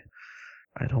 I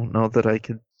don't know that I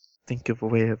could think of a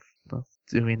way of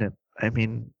doing it. I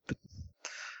mean,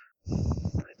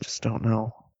 I just don't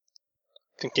know.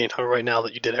 Think you can tell me right now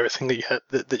that you did everything that you had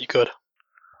that you could.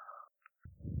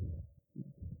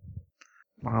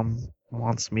 Mom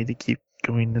wants me to keep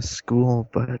going to school,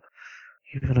 but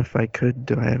even if I could,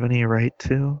 do I have any right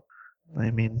to? I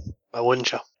mean, why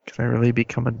wouldn't you? Can I really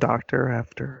become a doctor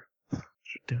after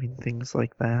doing things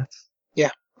like that?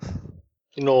 Yeah.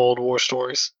 You know old war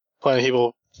stories. Plenty of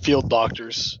people, field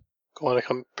doctors, going to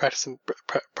come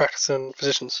practicing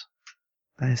physicians.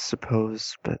 I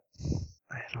suppose, but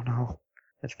I don't know.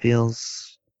 It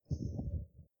feels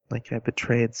like I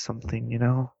betrayed something, you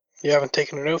know? You haven't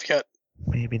taken an oath yet.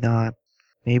 Maybe not.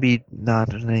 Maybe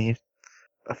not in any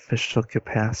official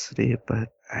capacity, but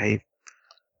I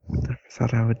never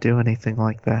thought I would do anything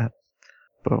like that.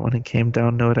 But when it came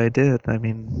down to it, I did. I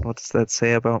mean, what does that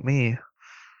say about me?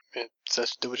 It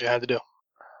says do what you had to do.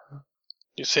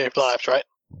 You saved lives, right?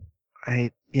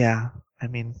 Yeah. I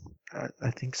mean,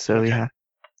 I think so, Okay. yeah.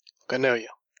 I know you.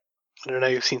 I know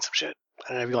you've seen some shit.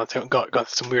 I know you've gone through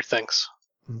some weird things.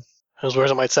 Mm. As weird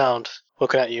as it might sound,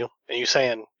 looking at you and you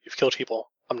saying you've killed people,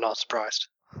 I'm not surprised.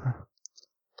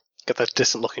 Get that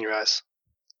distant look in your eyes.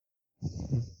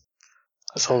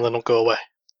 That's something that don't go away.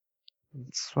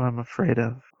 That's what I'm afraid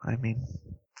of. I mean,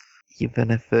 even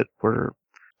if it were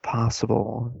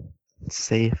possible and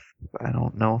safe, I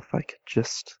don't know if I could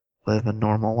just live a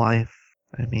normal life.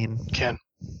 I mean... You can.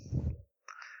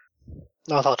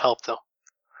 Not without help, though.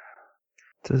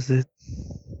 Does it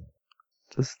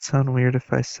sound weird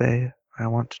if I say I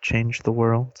want to change the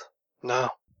world? No.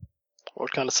 The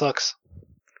world kind of sucks.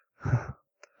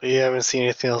 But you haven't seen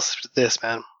anything else after this,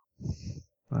 man.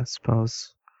 I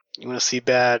suppose. You want to see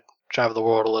bad, travel the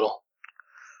world a little.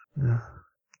 Yeah.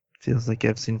 Feels like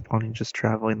I've seen plenty just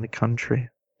traveling the country.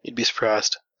 You'd be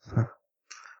surprised.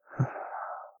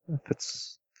 If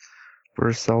it's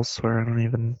worse elsewhere, I don't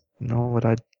even know what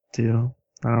I'd do.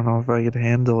 I don't know if I could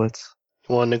handle it.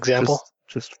 You want an example?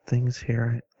 Just things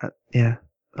here. Yeah.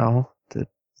 Oh,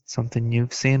 something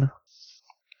you've seen?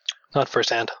 Not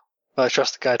firsthand, but I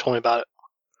trust the guy who told me about it.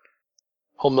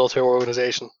 Whole military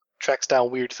organization tracks down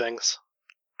weird things,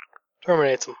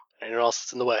 terminates them, and anyone else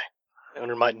that's in the way.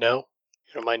 Anyone might know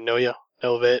you,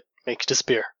 know of it, makes you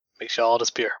disappear, makes you all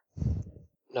disappear.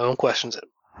 No one questions it.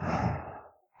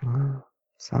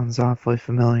 Sounds awfully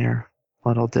familiar. a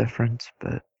little different,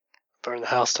 but Burn the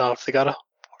house down if they gotta.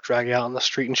 Or drag you out on the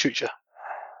street and shoot you.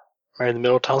 Right in the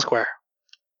middle of town square.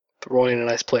 Throw you in a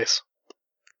nice place.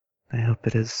 I hope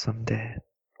it is someday.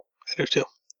 I do too.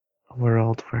 A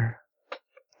world where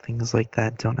things like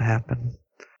that don't happen.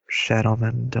 Shadow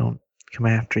men don't come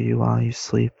after you while you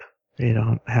sleep. You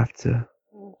don't have to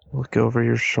look over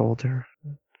your shoulder,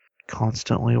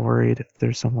 constantly worried if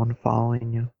there's someone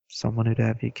following you, someone who'd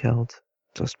have you killed,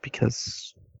 just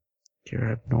because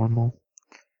you're abnormal.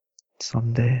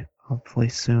 Someday, hopefully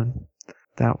soon,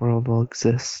 that world will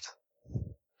exist.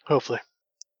 Hopefully.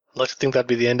 I'd like to think that'd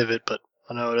be the end of it, but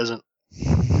I know it isn't.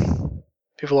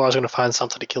 People are always going to find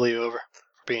something to kill you over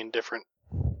for being different.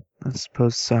 I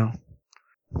suppose so.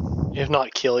 If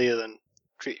not kill you, then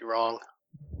treat you wrong.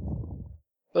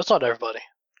 But it's not everybody.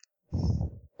 The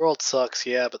world sucks,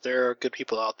 yeah, but there are good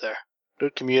people out there.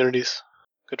 Good communities.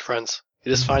 Good friends.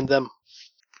 You just find them.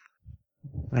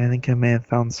 I think I may have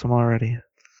found some already.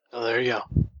 Oh, there you go.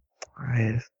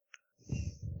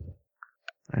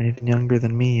 They're even younger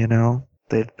than me, you know?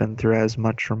 They've been through as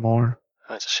much or more.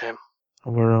 That's a shame.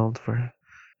 A world where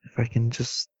if we can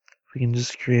just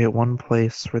create one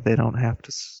place where they don't have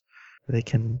to, where they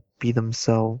can be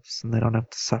themselves and they don't have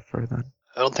to suffer, then.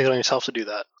 I don't think on yourself to do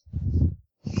that.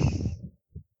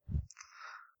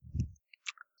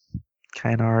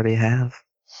 Kinda already have.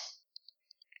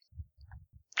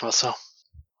 Well, so.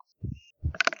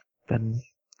 Been.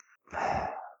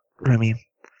 Remy,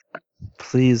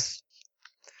 please.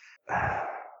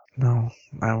 No,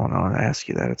 I won't ask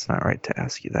you that. It's not right to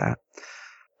ask you that.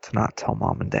 To not tell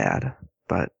mom and dad.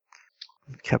 But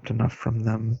I've kept enough from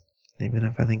them, even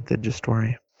if I think they'd just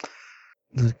worry.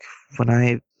 Look, when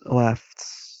I left,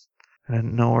 I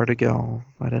didn't know where to go.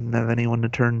 I didn't have anyone to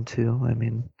turn to. I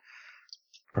mean,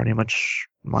 pretty much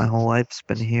my whole life's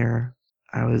been here.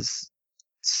 I was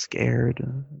scared.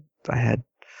 I had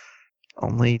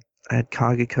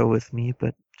Kageko with me,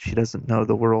 but she doesn't know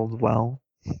the world well.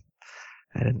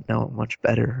 I didn't know it much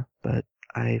better, but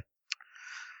I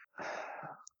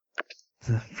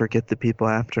forget the people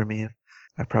after me.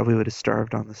 I probably would have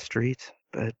starved on the street,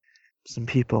 but some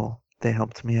people, they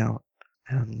helped me out.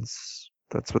 And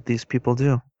that's what these people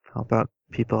do. Help out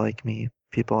people like me,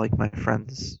 people like my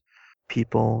friends,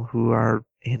 people who are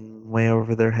in way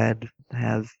over their head,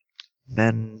 have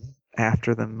men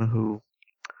after them who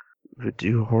would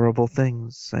do horrible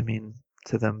things. I mean,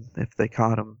 to them, if they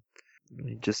caught them.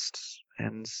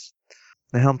 And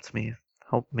they helped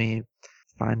me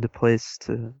find a place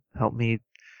to help me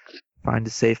find a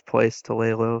safe place to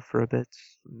lay low for a bit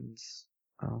and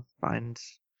find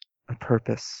a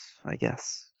purpose, I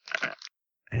guess.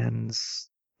 And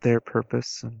their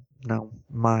purpose, and no,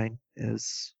 mine,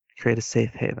 is create a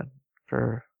safe haven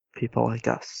for people like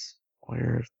us,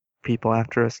 where people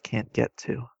after us can't get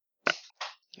to.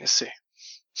 I see.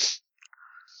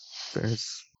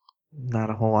 There's not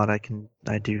a whole lot I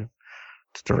do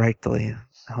to directly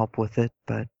help with it,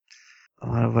 but a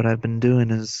lot of what I've been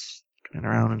doing is going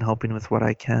around and helping with what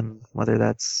I can, whether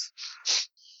that's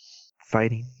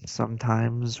fighting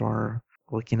sometimes or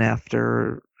looking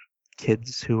after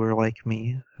kids who are like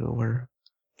me, who were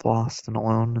lost and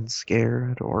alone and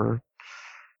scared, or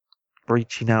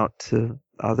reaching out to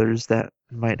others that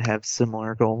might have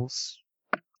similar goals.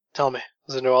 Tell me,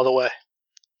 is there no other way?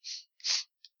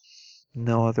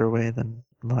 No other way than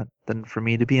for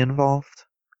me to be involved,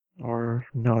 or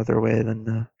no other way than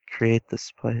to create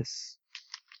this place.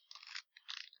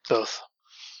 Both.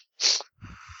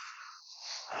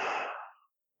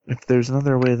 If there's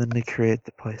another way than to create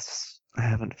the place, I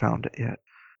haven't found it yet.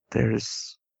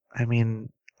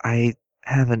 I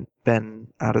haven't been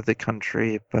out of the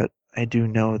country, but I do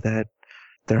know that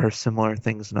there are similar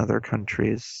things in other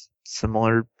countries,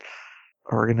 similar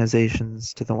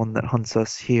organizations to the one that hunts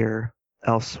us here.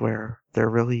 Elsewhere,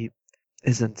 there really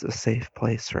isn't a safe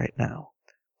place right now.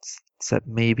 Except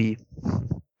maybe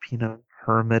being a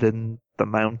hermit in the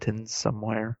mountains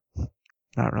somewhere.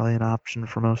 Not really an option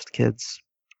for most kids.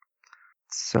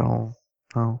 So,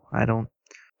 I don't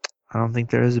think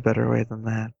there is a better way than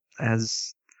that.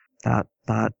 As not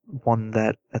one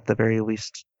that at the very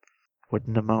least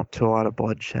wouldn't amount to a lot of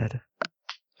bloodshed.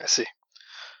 I see.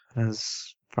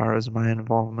 As far as my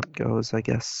involvement goes, I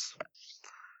guess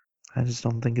I just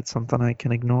don't think it's something I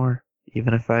can ignore,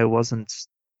 even if I wasn't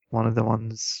one of the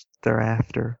ones they're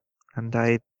after.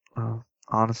 And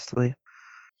honestly,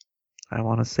 I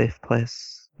want a safe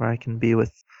place where I can be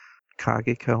with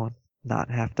Kageko and not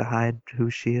have to hide who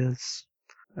she is.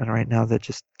 And right now that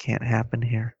just can't happen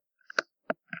here.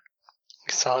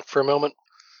 You silent for a moment.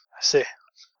 I see.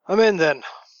 I'm in then.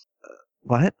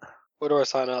 What? Where do I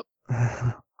sign up?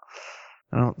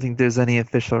 I don't think there's any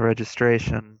official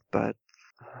registration, but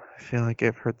I feel like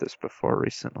I've heard this before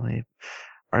recently.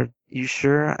 Are you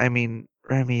sure? I mean,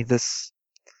 Remy, this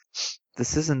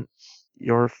isn't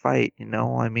your fight, you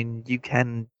know? I mean, you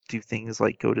can do things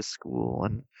like go to school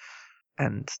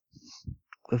and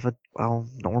live a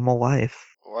normal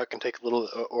life. Or I can take a little,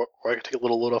 or I can take a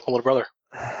little load off my little brother.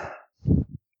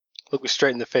 Look me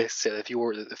straight in the face. Say that if you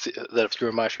were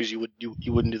in my shoes, you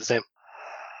wouldn't do the same.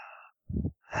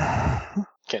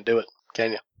 Can't do it,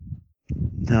 can you?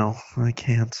 No, I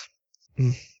can't.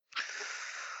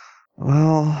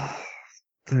 Well,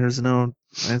 I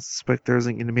suspect there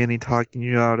isn't going to be any talking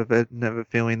you out of it, and I have a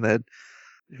feeling that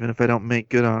even if I don't make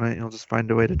good on it, you'll just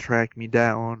find a way to track me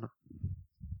down.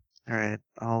 Alright,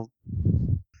 I'll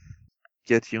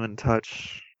get you in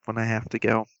touch when I have to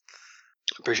go.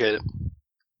 Appreciate it.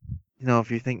 You know,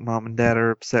 if you think Mom and Dad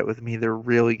are upset with me, they're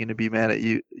really going to be mad at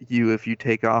you if you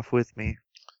take off with me.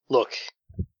 Look,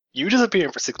 you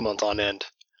disappearing for 6 months on end.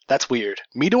 That's weird.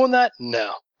 Me doing that?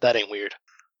 No, that ain't weird.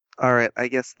 Alright, I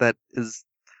guess that is...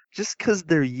 Just because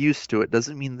they're used to it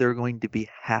doesn't mean they're going to be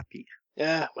happy,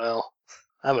 Yeah, well,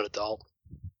 I'm an adult.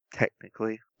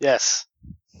 technically. Yes.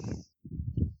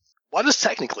 Why just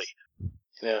technically?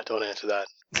 Don't answer that.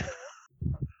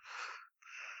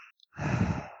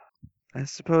 I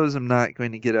suppose I'm not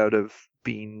going to get out of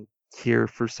being here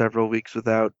for several weeks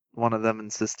without one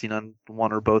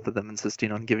or both of them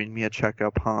insisting on giving me a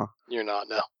checkup, huh? You're not,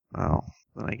 no. Well,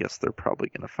 then I guess they're probably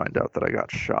going to find out that I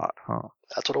got shot, huh?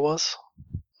 That's what it was?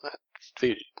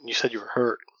 You said you were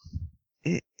hurt.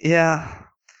 Yeah.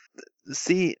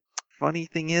 See, funny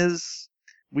thing is,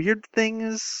 weird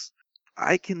things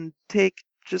I can take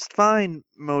just fine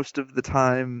most of the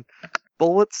time.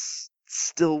 Bullets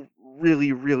still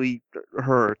really, really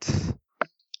hurt.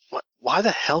 What? Why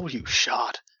the hell were you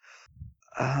shot?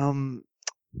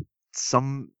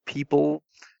 Some people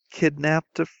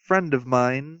kidnapped a friend of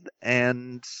mine,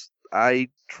 and I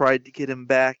tried to get him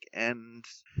back, and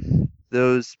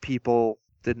those people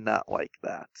did not like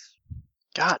that.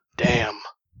 God damn.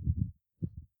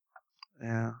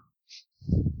 Yeah,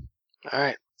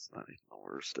 Alright. it's not even the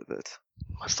worst of it.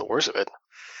 What's the worst of it?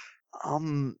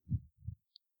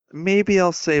 Maybe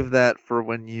I'll save that for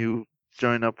when you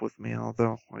join up with me,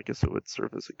 although I guess it would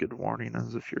serve as a good warning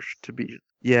as if you're to be...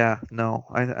 Yeah, no,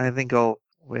 I think I'll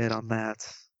wait on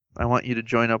that. I want you to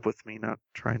join up with me, not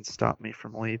try and stop me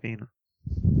from leaving.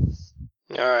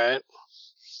 Alright.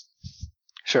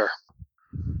 Sure.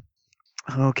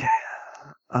 Okay.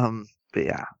 But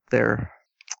yeah, there.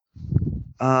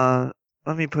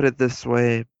 Let me put it this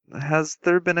way. Has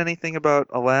there been anything about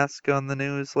Alaska on the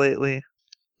news lately?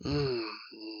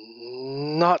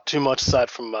 Not too much aside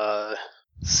from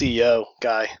CEO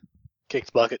guy. Kicked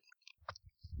the bucket.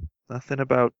 Nothing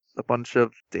about a bunch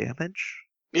of damage?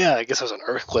 Yeah, I guess it was an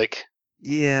earthquake.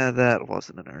 Yeah, that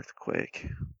wasn't an earthquake.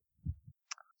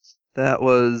 That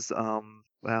was,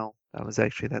 that was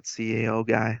actually that CAO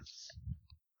guy.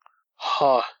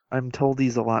 Huh. I'm told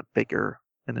he's a lot bigger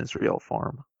in his real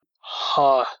form.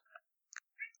 Huh.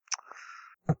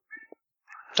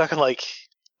 Talking like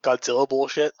Godzilla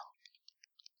bullshit?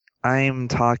 I'm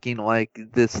talking like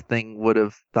this thing would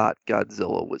have thought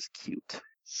Godzilla was cute.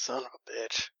 Son of a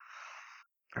bitch.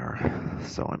 Or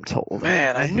so I'm told.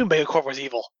 Man, I knew Megacorp was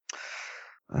evil.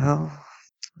 Well,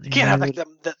 You can't have like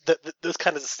those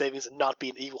kinds of savings and not be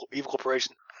an evil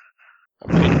corporation.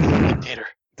 Dictator.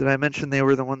 Did I mention they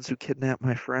were the ones who kidnapped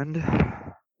my friend?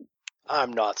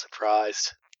 I'm not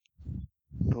surprised.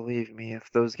 Believe me,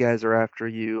 if those guys are after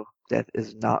you, death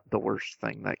is not the worst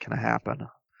thing that can happen.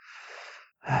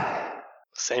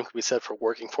 Same could be said for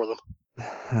working for them.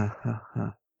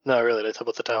 No, really, I talk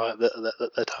about the time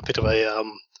that time I picked up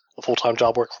a full-time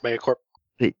job working for Megacorp.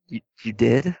 Wait, you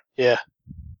did? Yeah,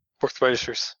 worked the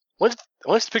registers. I want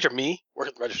you to picture me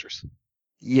working the registers.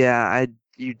 Yeah,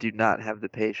 you do not have the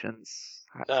patience.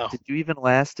 No. Did you even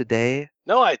last a day?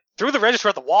 No, I threw the register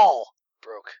at the wall.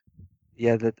 Broke.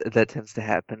 Yeah, that tends to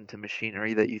happen to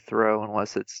machinery that you throw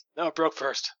unless it's... No, it broke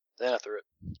first. Then I threw it.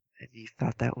 And you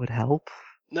thought that would help?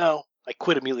 No, I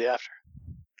quit immediately after.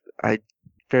 I'm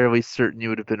fairly certain you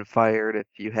would have been fired if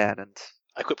you hadn't.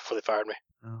 I quit before they fired me.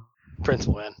 Oh.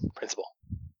 Principal, man. Principal.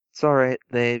 It's alright.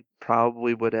 They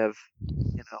probably would have,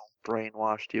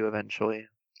 brainwashed you eventually.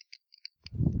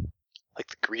 Like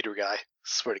the greeter guy.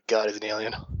 Swear to God, he's an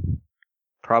alien.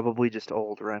 Probably just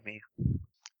old Remy.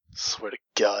 Swear to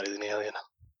God, he's an alien.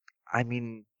 I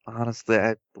mean, honestly,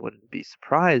 I wouldn't be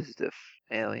surprised if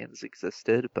aliens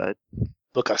existed, but...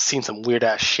 Look, I've seen some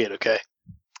weird-ass shit, okay?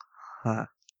 Huh.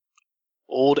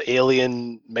 Old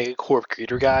alien Megacorp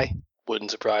greeter guy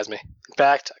wouldn't surprise me. In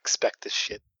fact, I expect this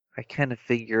shit. I kind of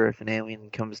figure if an alien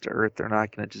comes to Earth, they're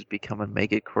not going to just become a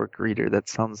megacore greeter. That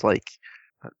sounds like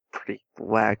a pretty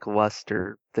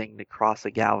lackluster thing to cross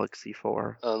a galaxy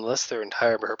for. Unless their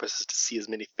entire purpose is to see as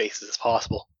many faces as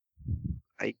possible.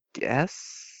 I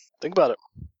guess? Think about it.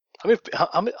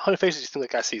 How many faces do you think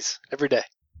that guy sees every day?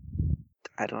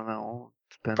 I don't know.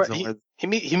 Depends on whether... He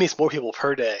meets more people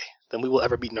per day than we will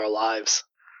ever meet in our lives.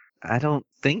 I don't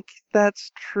think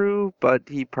that's true, but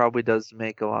he probably does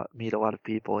meet a lot of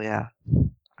people, yeah.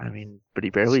 I mean, but he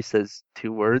barely says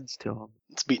 2 words to him.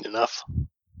 It's beaten enough.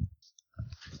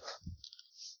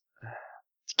 You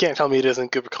can't tell me it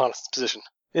isn't good reconnaissance position.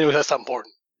 Anyway, that's not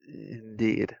important.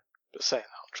 Indeed. Just saying,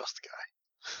 I don't trust the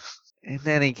guy. In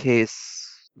any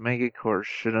case, megacore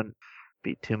shouldn't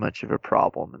be too much of a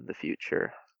problem in the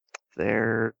future.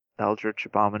 Their Eldritch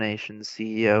Abomination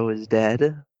CEO is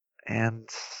dead, and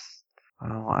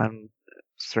well, I'm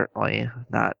certainly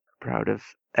not proud of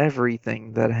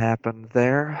everything that happened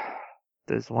there.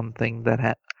 There's one thing I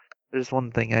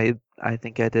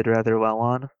think I did rather well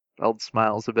on. Eld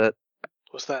smiles a bit.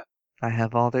 What's that? I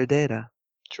have all their data.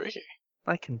 Tricky.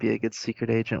 I can be a good secret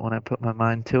agent when I put my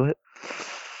mind to it.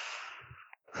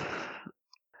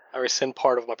 I rescind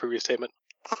part of my previous statement.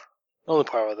 Only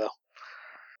part of it, though.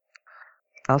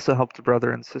 I also helped a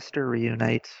brother and sister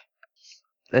reunite.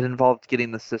 It involved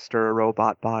getting the sister a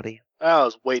robot body. I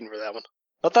was waiting for that one.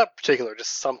 Not that particular,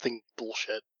 just something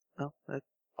bullshit. Oh,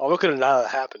 I'm not gonna deny that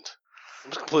happened.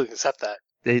 I'm just completely accept that.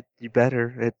 you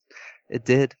better. It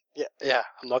did. Yeah.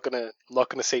 I'm not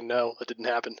gonna say no. It didn't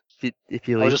happen. If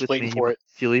you I was leave just with waiting me, for it.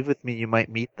 if you leave with me, you might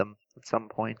meet them at some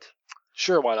point.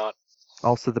 Sure, why not?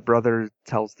 Also, the brother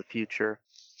tells the future,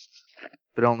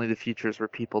 but only the futures where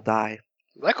people die.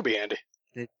 That could be handy.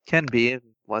 It can be,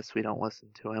 unless we don't listen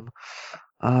to him.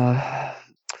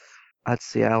 Let's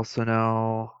see. I also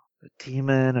know a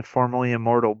demon, a formerly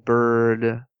immortal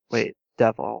bird. Wait,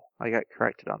 devil. I got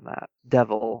corrected on that.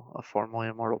 Devil, a formerly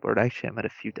immortal bird. Actually, I met a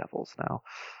few devils now.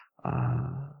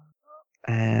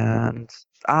 And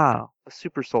a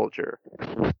super soldier.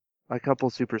 A couple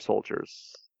super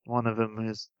soldiers. One of them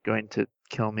is going to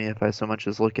kill me if I so much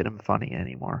as look at him funny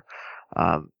anymore.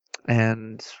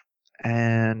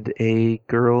 And a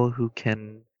girl who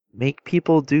can make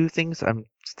people do things. I'm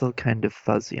still kind of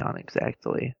fuzzy on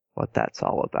exactly what that's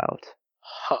all about.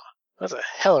 Huh. That's a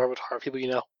hell of a repertoire of people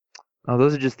you know. Oh,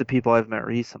 those are just the people I've met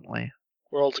recently.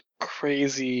 World's a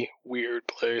crazy, weird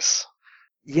place.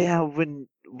 Yeah, when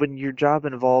your job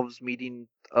involves meeting,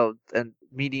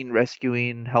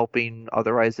 rescuing, helping,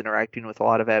 otherwise interacting with a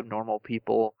lot of abnormal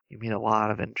people, you meet a lot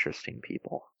of interesting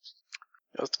people.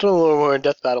 Let's do a little more in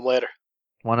depth about them later.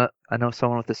 I know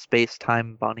someone with a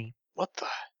space-time bunny. What the?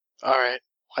 Alright,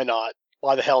 why not?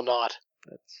 Why the hell not?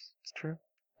 It's true.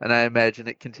 And I imagine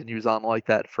it continues on like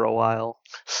that for a while.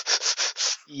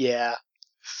 Yeah.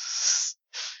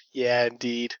 Yeah,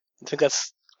 indeed. I think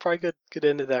that's probably good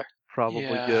end there. Probably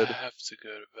yeah, good. I have to go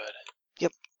to bed.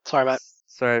 Yep. Sorry, Matt.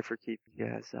 Sorry for keeping you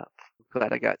guys up. I'm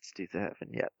glad I got to do that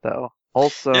vignette, though.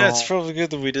 Also... Yeah, it's probably good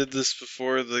that we did this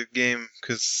before the game,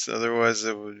 because otherwise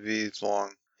it would be long.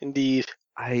 Indeed.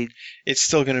 It's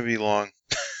still going to be long.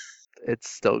 It's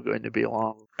still going to be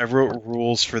long. I wrote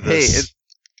rules for this. Hey,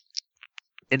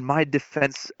 in my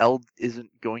defense, Eld isn't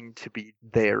going to be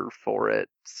there for it,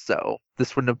 so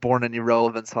this wouldn't have borne any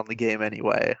relevance on the game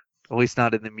anyway. At least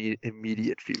not in the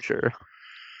immediate future.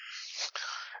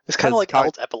 It's kind of like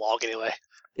Eld's epilogue anyway.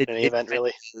 In any event,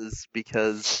 really. Is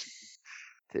because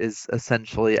it is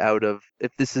essentially out of...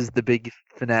 If this is the big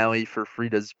finale for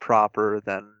Frieda's proper,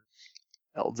 then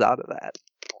Eld's out of that,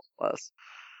 more or less.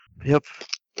 Yep.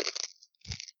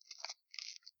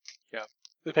 Yeah.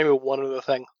 There's maybe one other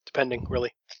thing, depending,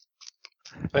 really.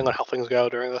 Depending on how things go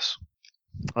during this.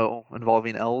 Oh,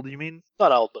 involving Eld, you mean?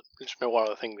 Not Eld, but just maybe one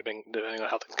other thing, depending on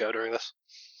how things go during this.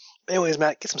 Anyways,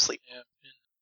 Matt, get some sleep. Yeah.